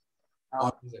 Uh,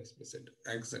 Always explicit.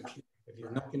 Exactly.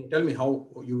 Okay. Now can you tell me how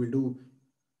you will do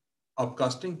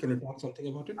upcasting? Can you talk something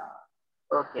about it?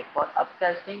 okay, for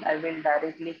upcasting I will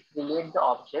directly create the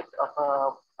object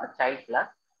of a child class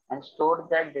and store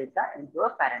that data into a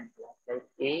parent class like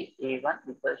a1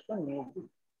 equals to new b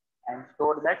and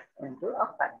store that into a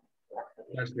parent class.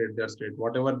 That's great. That's great.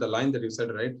 Whatever the line that you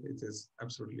said, right? It is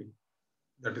absolutely,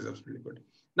 that is absolutely good.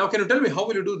 Now, can you tell me how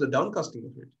will you do the downcasting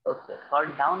of it? Okay, for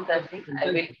downcasting, I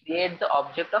will create the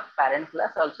object of parent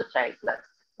class, also child class.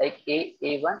 Like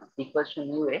A1 equals to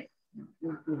new A,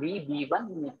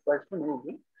 B1 equals to new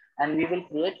B, and we will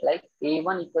create like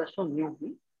A1 equals to new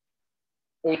B,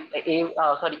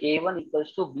 sorry, A1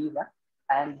 equals to B1,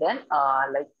 and then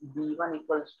like B1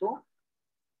 equals to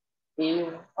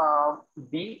A,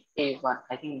 B A1.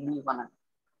 I think B1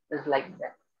 is like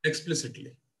that,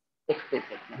 Explicitly.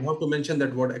 explicitly. You have to mention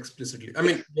that word explicitly. I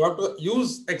mean, you have to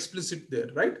use explicit there,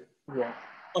 right? Yes.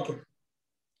 Okay.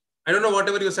 I don't know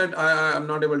whatever you said. I'm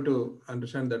not able to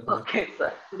understand that much. Okay,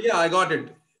 sir. But yeah, I got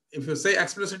it. If you say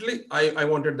explicitly, I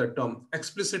wanted that term.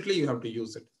 Explicitly, you have to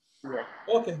use it. Yes.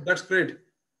 Okay, that's great.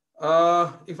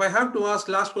 If I have to ask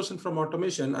last question from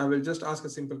automation, I will just ask a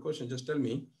simple question. Just tell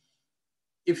me,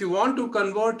 if you want to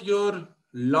convert your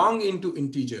long into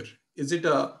integer, is it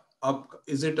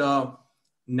a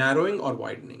narrowing or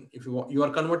widening? If you are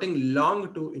converting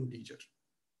long to integer.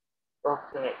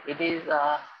 Okay, it is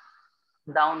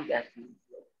downcasting.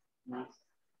 Means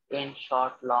in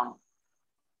short, long.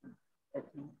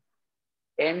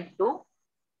 End to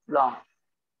long.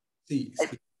 See,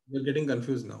 you're getting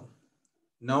confused now.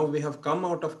 Now we have come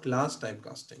out of class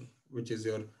typecasting, which is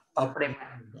your up Primitive.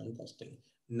 and down casting.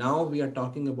 Now we are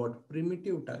talking about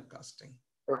primitive typecasting,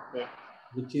 Okay.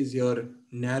 which is your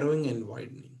narrowing and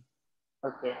widening.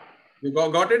 Okay. You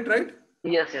got it right?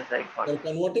 Yes, yes, I got You're it.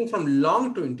 converting from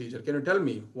long to integer. Can you tell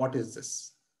me what is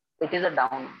this? It is a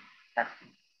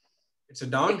downcasting. It's a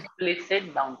down.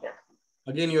 Explicit downcasting.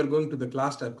 Again, you're going to the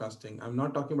class typecasting. I'm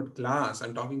not talking about class.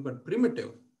 I'm talking about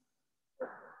primitive.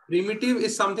 Primitive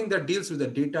is something that deals with the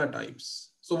data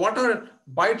types. So what are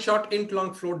byte, short, int,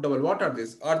 long, float, double? What are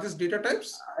these? Are these data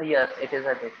types? Yes, it is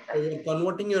a data So type. you're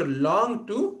converting your long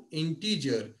to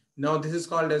integer. Now this is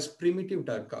called as primitive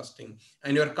typecasting.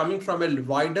 And you're coming from a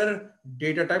wider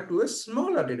data type to a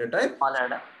smaller data type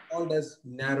Smaller. called as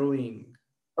narrowing.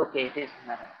 Okay, it is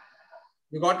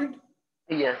You got it?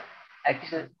 yes. Okay.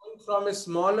 Actually, Going from a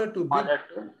smaller to big, smaller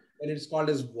to and it's called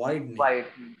as widening. wide.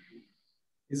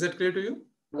 Is that clear to you?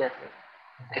 Yes, yes.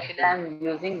 Actually, I'm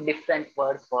using different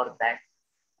words for that.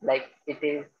 Like it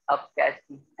is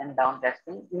upcasting and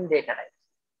downcasting in data types.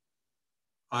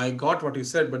 I got what you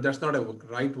said, but that's not a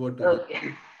right word to use.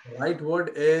 Okay. The right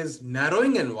word is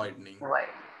narrowing and widening. Wide.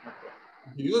 Okay.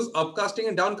 If you use upcasting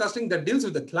and downcasting, that deals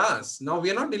with the class. Now we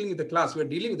are not dealing with the class, we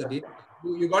are dealing with the data.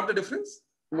 You got the difference?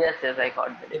 Yes, yes, I got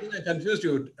the I think I difference. confused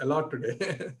you a lot today.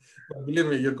 But believe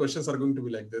me, your questions are going to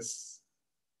be like this.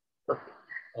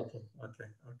 Okay.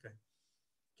 Okay.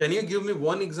 Can you give me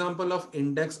one example of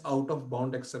index out of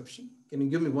bound exception? Can you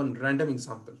give me one random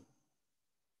example?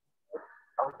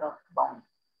 Out of bound.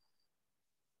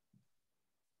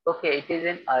 Okay, it is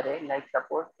an array. Like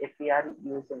suppose if we are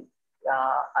using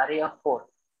array of 4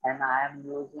 and I am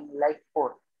using like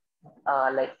 4,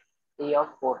 like a of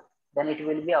 4. then it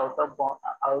will be out of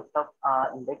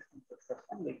index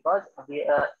exception, because we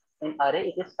in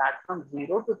array it is start from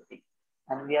 0 to 3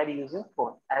 and we are using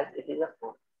 4 as it is a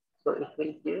 4. So it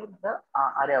will give the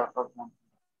array out of bound.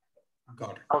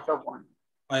 Got it. Out of bound.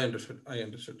 I understood. I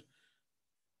understood.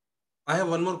 I have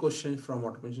one more question from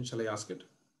automation. Shall I ask it?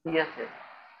 Yes, yes.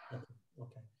 Okay.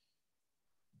 Okay.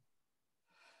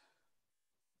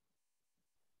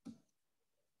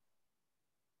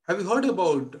 Have you heard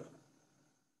about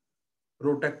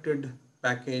protected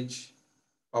package,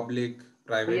 public,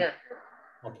 private? Yes,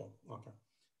 Okay. Okay.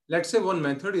 Let's say one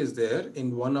method is there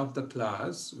in one of the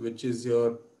class, which is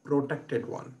your protected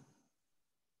one.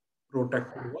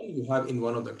 Protected one you have in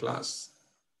one of the class.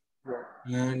 yes.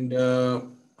 And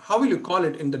how will you call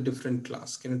it in the different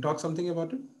class? Can you talk something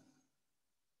about it?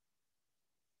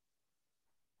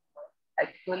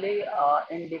 Actually,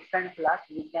 in different class,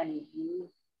 we can use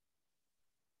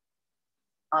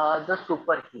the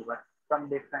super keyword from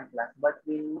different class, but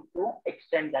we need to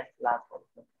extend that class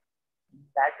also.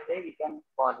 That way we can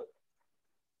call it.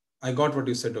 I got what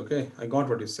you said. Okay, I got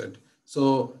what you said.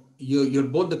 So you're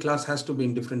both the class has to be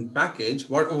in different package.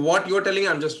 What you're telling,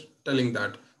 I'm just telling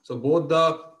that. So both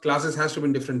the classes has to be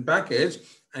in different package,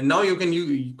 and now you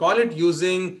call it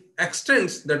using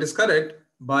extents. That is correct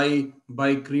by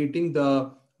creating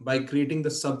the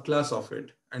subclass of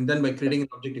it, and then by creating an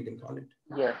object you can call it.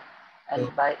 Yes, So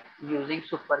and by using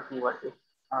super keyword, it's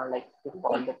like to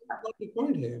call super the class. not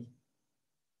required here.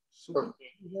 Super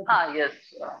Okay. is not Ah, yes.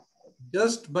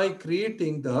 just by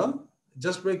creating the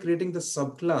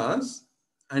subclass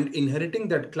and inheriting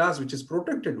that class which is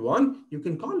protected one, you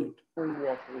can call it.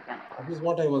 Yes, we can. This is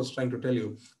what I was trying to tell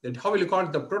you, that how will you call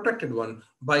it the protected one?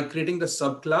 By creating the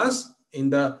subclass in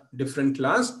the different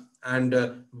class, and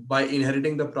by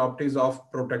inheriting the properties of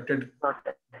protected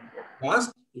Protect.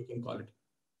 class, you can call it.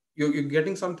 You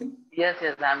getting something? Yes,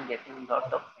 yes, I'm getting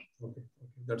lot of things. Okay,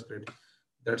 okay, that's great.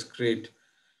 That's great.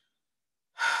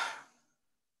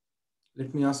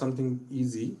 Let me ask something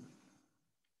easy.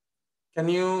 Can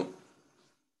you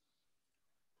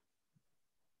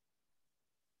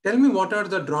tell me what are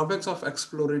the drawbacks of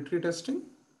exploratory testing?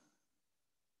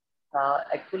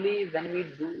 Actually, when we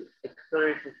do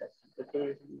exploratory testing, it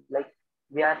is like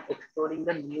we are exploring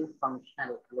the new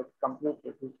functionality, like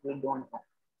completely, which we don't know,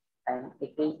 and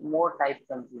it is more type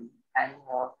consuming. And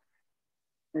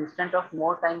instead of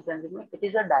more time consuming, it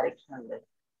is a directional list.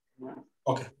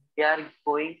 Okay. We are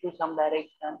going to some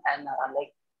direction, and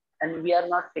and we are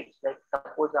not fixed. Like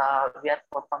suppose we are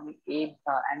performing A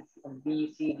and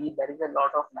B, C, D. There is a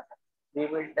lot of method. We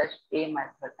will test A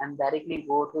method and directly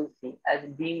go to C. As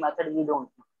B method, we don't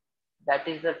know. That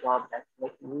is the drawback.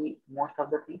 Like we most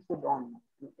of the things we don't know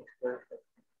in exploratory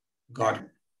testing. Got it.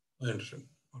 And I understand.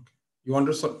 Okay. You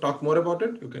want to talk more about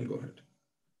it? You can go ahead.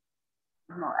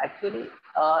 no, actually,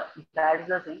 that's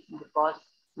the thing, because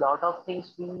lot of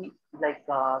things we like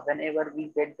whenever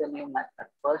we get the new method,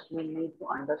 first we need to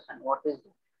understand what is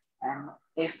it. And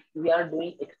if we are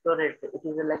doing exploratory, it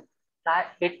is like try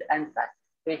hit and try,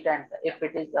 hit and try. If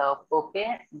it is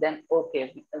okay, then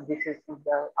okay, this is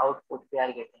the output we are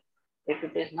getting. If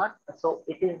it is not, so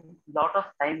it is lot of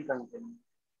time consuming.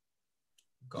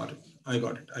 Got it. I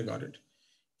got it. I got it.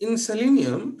 In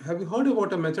Selenium, have you heard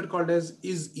about a method called as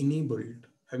is enabled?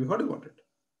 Have you heard about it?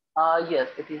 Yes,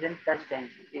 it is in test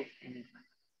engine. If any.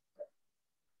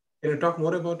 Can you talk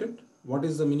more about it? What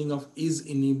is the meaning of is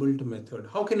enabled method?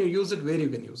 How can you use it? Where you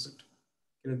can use it?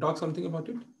 Can you talk something about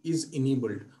it? Is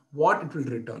enabled. What it will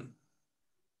return?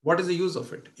 What is the use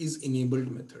of it? Is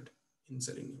enabled method in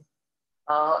Selenium.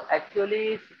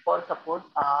 Actually, for suppose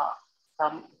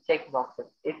some checkboxes,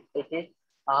 if it is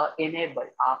enabled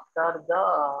after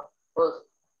the first,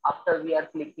 after we are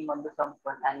clicking on the some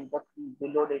one and the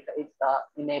below data is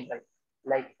enabled,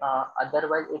 like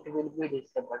otherwise it will be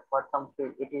disabled. For some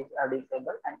field, it is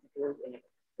disabled and it will enable.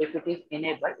 If it is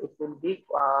enabled, it will be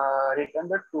return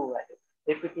the true value.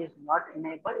 If it is not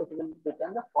enabled, it will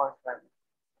return the false value.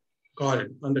 Got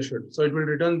it. Understood. So it will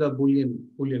return the Boolean.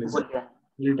 Boolean is it? Boolean.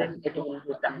 Yes, Return it will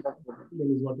return the Boolean.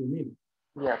 Boolean is what you mean.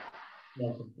 Yes.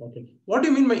 Okay. Okay. What do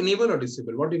you mean by enable or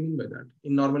disable? What do you mean by that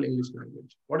in normal English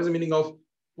language? What is the meaning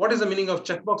of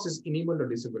checkbox is enabled or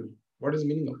disabled? What is the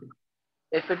meaning of it?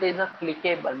 If it is a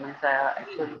clickable, means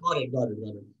actually Got it. Got it.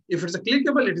 Got it. If it's a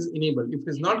clickable, it is enabled. If it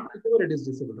is not clickable, it is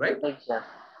disabled, right? exact.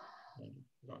 Got it.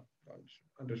 Got it. Got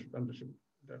it. Understood. Understood.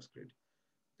 That's great.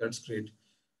 That's great.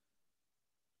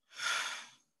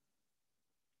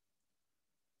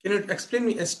 Can you explain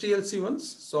me STLC once?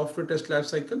 Software test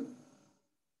lifecycle.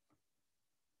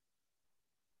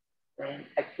 And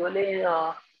actually,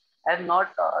 I'm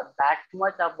not that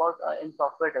much about in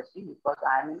software testing because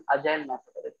I'm in agile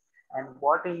methodology. And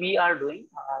what we are doing,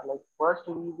 like first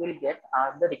we will get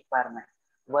the requirement.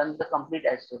 Once the complete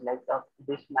ST, like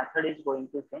this method is going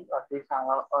to change, or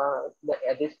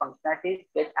this functionality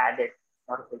get added,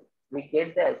 or we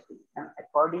get the ST, and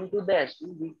according to the ST,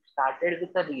 we started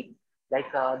with a read.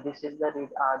 Like this is the read,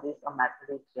 this method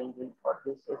is changing, or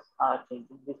this is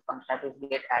changing, this functionality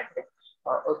get added.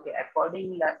 Okay,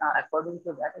 according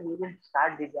to that, we will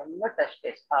start designing a test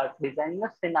case, designing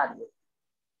a scenario.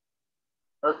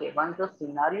 Okay, once the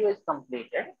scenario is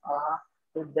completed,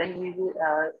 so then we will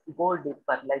go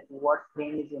deeper, like what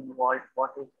frame is involved,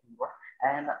 what is involved,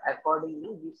 and accordingly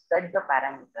we set the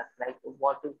parameters, like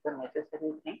what is the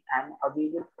necessary thing, and we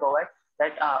will provide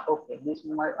that. Okay, this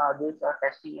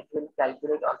testing it will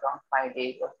calculate around 5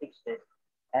 days or 6 days,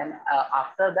 and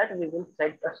after that we will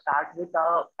start with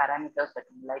a parameter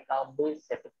setting, like a base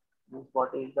setting, means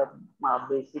what is the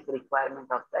basic requirement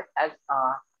of that, as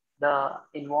the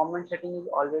environment setting is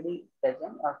already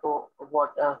present. So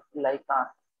what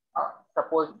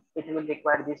suppose it will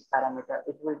require this parameter,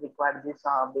 it will require this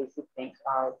basic things.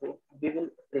 We will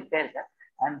prepare that,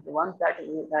 and once that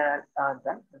is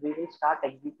done, we will start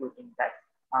executing that.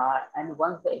 And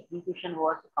once the execution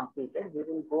was completed, we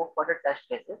will go for the test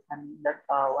cases, and that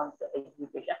once the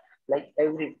execution, like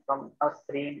every from a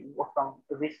stream, from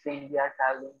which stream we are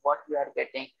traveling, what we are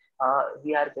getting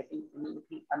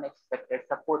anything unexpected.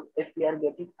 Suppose if we are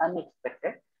getting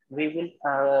unexpected, we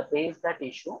will raise that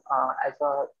issue as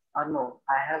a no,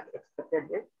 I have expected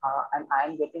this and I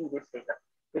am getting this result.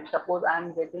 If suppose I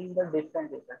am getting the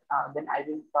different result, then I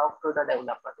will talk to the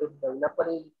developer. If developer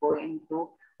is going to,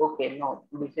 okay, no,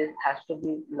 this is has to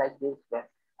be like this way,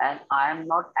 and I am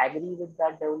not agree with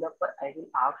that developer, I will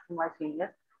ask my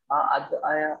senior.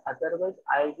 Otherwise,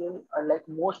 I will like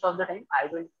most of the time I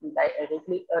will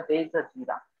directly raise the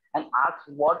Jira and ask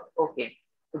what. Okay,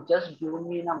 so just give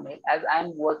me in a mail, as I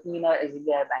am working in a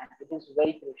SBI bank. It is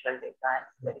very crucial data and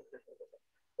very crucial data.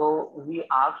 So we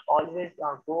ask always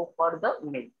go for the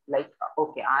mail. Like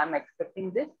okay, I am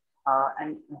expecting this,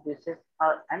 and this is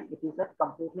and it is a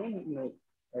completely mail.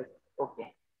 Right?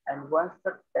 Okay. And once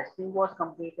the testing was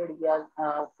completed, we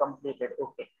are completed.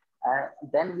 Okay.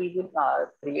 Then we will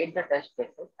create the test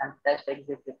cases and test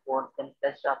exit report, then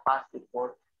test pass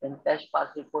report. In test pass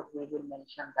report, we will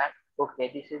mention that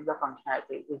okay, this is the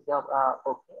functionality. Is the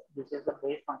okay, this is the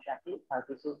base functionality.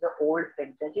 This is the old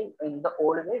functionality. In the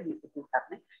old way, it is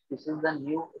happening. This is the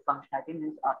new functionality.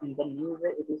 Means in the new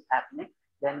way, it is happening.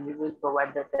 Then we will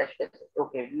provide the test cases.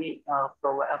 Okay, we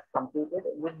completed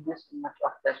with this much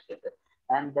of test cases.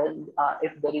 And then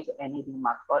if there is any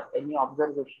remark or any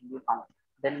observation we found,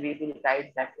 then we will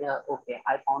write that okay,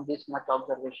 I found this much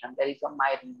observation, there is a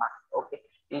my remark. Okay,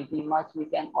 in remarks we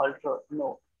can also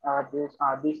know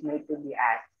this need to be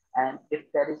added, and if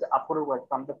there is approval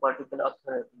from the particular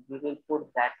authority, we will put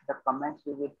that, the comments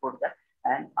we will put that.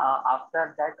 And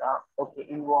after that, okay,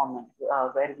 environment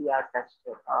where we are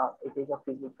tested, it is a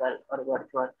physical or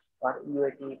virtual or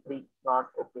UAT pre-prod.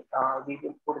 Okay, we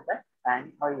will put that.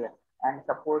 And yeah, and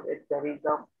suppose if there is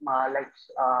a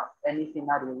any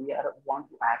scenario we are want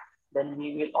to add, then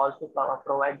we will also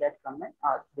provide that comment.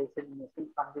 This is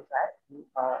missing from this ad, we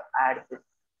add this.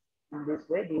 In this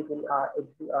way, we will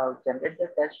generate the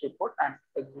test report and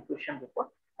execution report,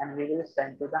 and we will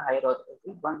send to the higher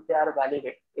authority. Once they are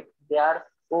validated, if they are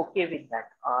okay with that,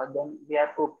 then we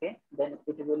are okay, then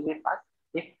it will be passed.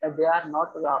 If they are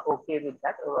not okay with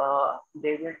that,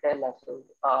 they will tell us,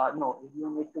 no, you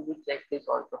need to be check this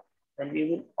also. Then we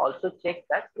will also check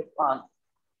that if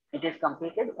it is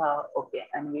completed, okay,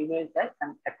 and we will test,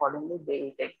 and accordingly they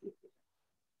will take this.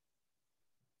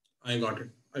 I got it.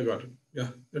 I got it. Yeah,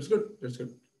 that's good. That's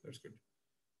good. That's good.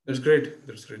 That's great.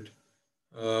 That's great.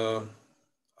 Uh,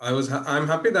 I'm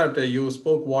happy that you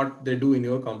spoke what they do in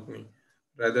your company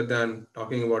rather than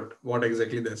talking about what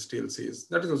exactly the STLC is.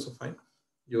 That is also fine.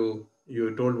 You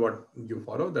told what you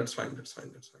follow. That's fine. That's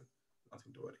fine. That's fine.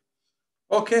 Nothing to worry.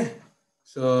 Okay.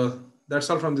 So that's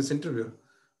all from this interview.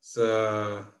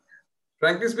 So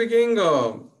frankly speaking,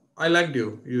 I liked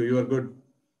you. You are good.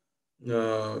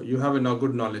 You have a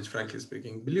good knowledge, frankly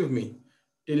speaking. Believe me,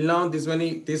 till now, this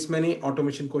many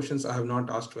automation questions I have not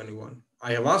asked to anyone.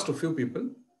 I have asked a few people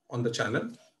on the channel,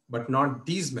 but not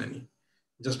these many.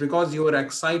 Just because you were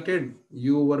excited,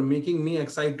 you were making me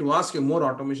excited to ask you more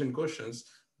automation questions.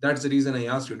 That's the reason I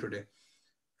asked you today.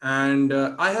 And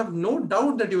I have no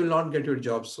doubt that you will not get your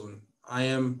job soon. I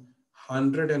am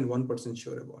 101%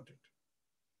 sure about it.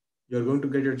 You're going to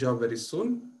get your job very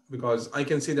soon because I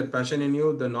can see the passion in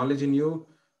you, the knowledge in you,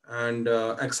 and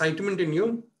excitement in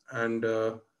you. And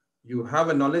you have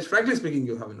a knowledge. Frankly speaking,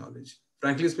 you have a knowledge.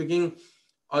 Frankly speaking,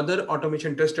 other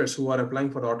automation testers who are applying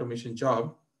for the automation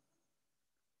job,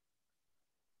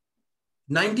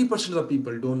 90% of the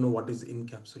people don't know what is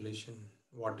encapsulation,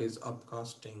 what is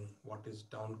upcasting, what is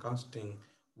downcasting,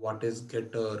 what is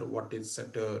getter, what is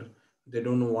setter. They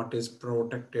don't know what is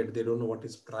protected. They don't know what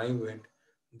is private.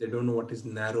 They don't know what is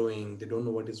narrowing. They don't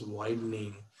know what is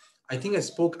widening. I think I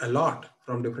spoke a lot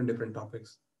from different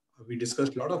topics. We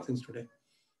discussed a lot of things today.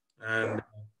 And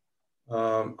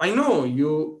I know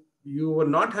you were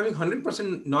not having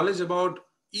 100% knowledge about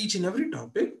each and every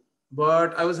topic,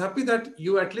 but I was happy that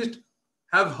you at least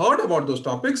have heard about those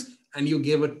topics and you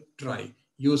gave a try.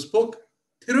 You spoke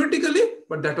theoretically,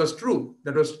 but that was true.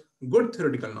 That was good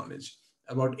theoretical knowledge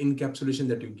about encapsulation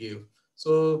that you gave.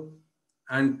 So,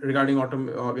 and regarding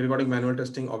manual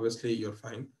testing, obviously you're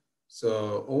fine.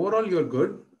 So overall, you're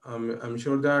good. I'm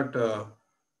sure that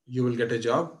you will get a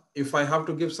job. If I have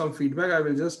to give some feedback, I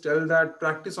will just tell that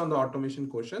practice on the automation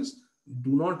questions.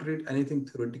 Do not read anything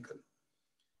theoretical.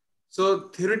 So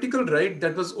theoretical, right?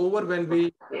 That was over when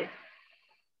we. Okay.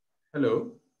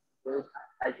 Hello. So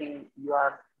I think you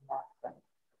are not done.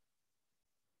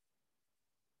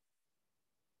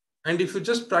 And if you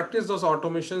just practice those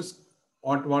automations,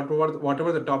 or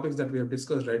whatever the topics that we have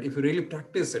discussed, right? If you really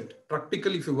practice it,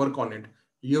 practically, if you work on it,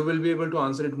 you will be able to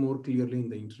answer it more clearly in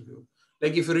the interview.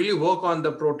 Like if you really work on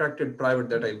the protected private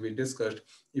that we discussed,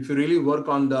 if you really work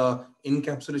on the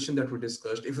encapsulation that we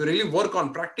discussed, if you really work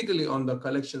on practically on the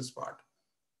collections part,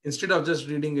 instead of just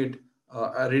reading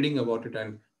about it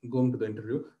and going to the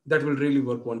interview, that will really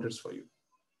work wonders for you.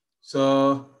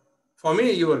 So for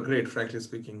me, you are great, frankly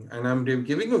speaking, and I'm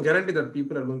giving you a guarantee that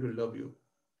people are going to love you.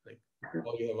 Like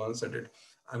how you have answered it.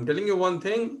 I'm telling you one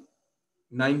thing: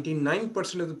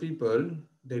 99% of the people,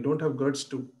 they don't have guts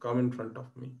to come in front of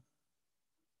me.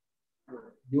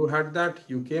 You had that.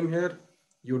 You came here.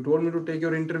 You told me to take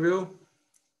your interview.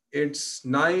 It's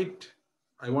night.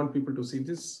 I want people to see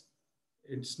this.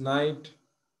 It's night.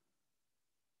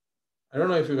 I don't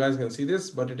know if you guys can see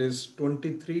this, but it is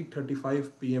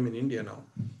 23:35 p.m. in India now.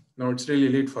 Now it's really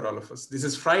late for all of us. This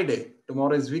is Friday.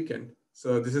 Tomorrow is weekend.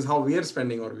 So this is how we are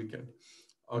spending our weekend.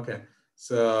 Okay.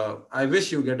 So I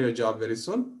wish you get your job very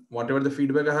soon. Whatever the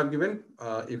feedback I have given,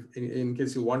 if in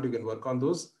case you want, you can work on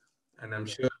those. And I'm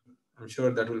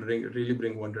sure that will really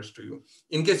bring wonders to you.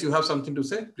 In case you have something to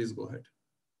say, please go ahead.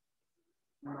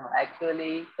 No,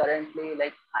 actually, currently,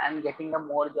 like I'm getting a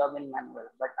more job in manual,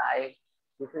 but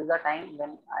this is the time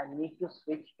when I need to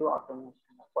switch to automation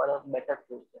for a better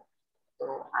future.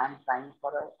 So I'm trying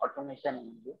for a automation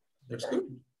only. That's good.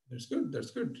 Currently. That's good.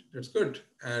 That's good. That's good.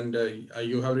 And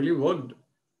you have really worked.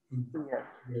 Yes.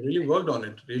 You really worked on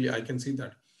it. Really, I can see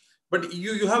that. But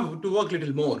you have to work a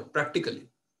little more practically.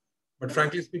 But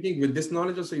frankly speaking, with this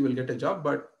knowledge also, you will get a job.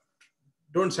 But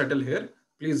don't settle here.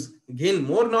 Please gain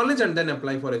more knowledge and then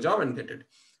apply for a job and get it.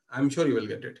 I'm sure you will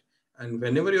get it. And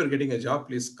whenever you're getting a job,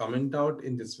 please comment out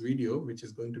in this video, which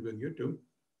is going to be on YouTube,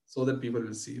 so that people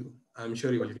will see you. I'm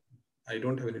sure you will get it. I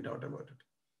don't have any doubt about it.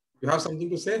 You have something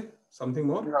to say? Something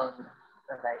more? No, no,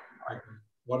 right. Okay.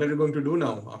 What are you going to do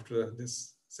now after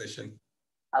this session?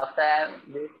 After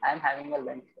I'm having a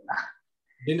lunch now.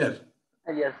 Dinner.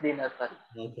 Yes, dinner, sorry.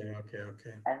 Okay, okay,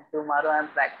 okay. And tomorrow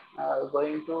I'm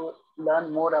going to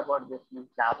learn more about this new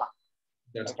Java.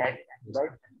 That's good. Okay, That's right?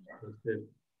 good. That's good.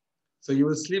 So you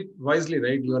will sleep wisely,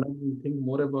 right? You are not going to think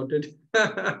more about it.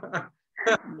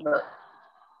 No,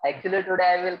 actually,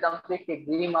 today I will completely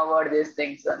dream about these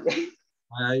things only.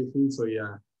 I feel so,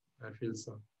 yeah. I feel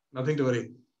so. Nothing to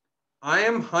worry. I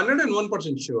am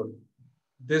 101% sure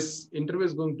this interview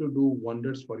is going to do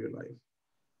wonders for your life.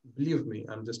 Believe me,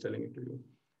 I'm just telling it to you.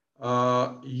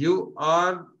 You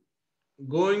are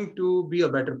going to be a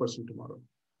better person tomorrow.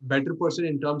 Better person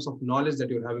in terms of knowledge that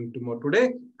you're having tomorrow,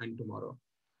 today and tomorrow.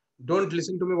 Don't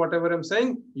listen to me, whatever I'm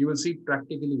saying. You will see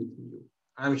practically with you.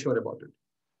 I'm sure about it.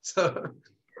 So,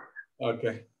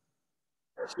 okay.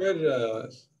 Sure.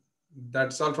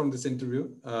 That's all from this interview.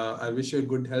 I wish you a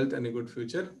good health and a good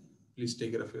future. Please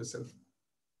take care of yourself.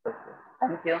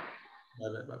 Thank you. Bye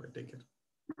bye. Bye bye. Take care.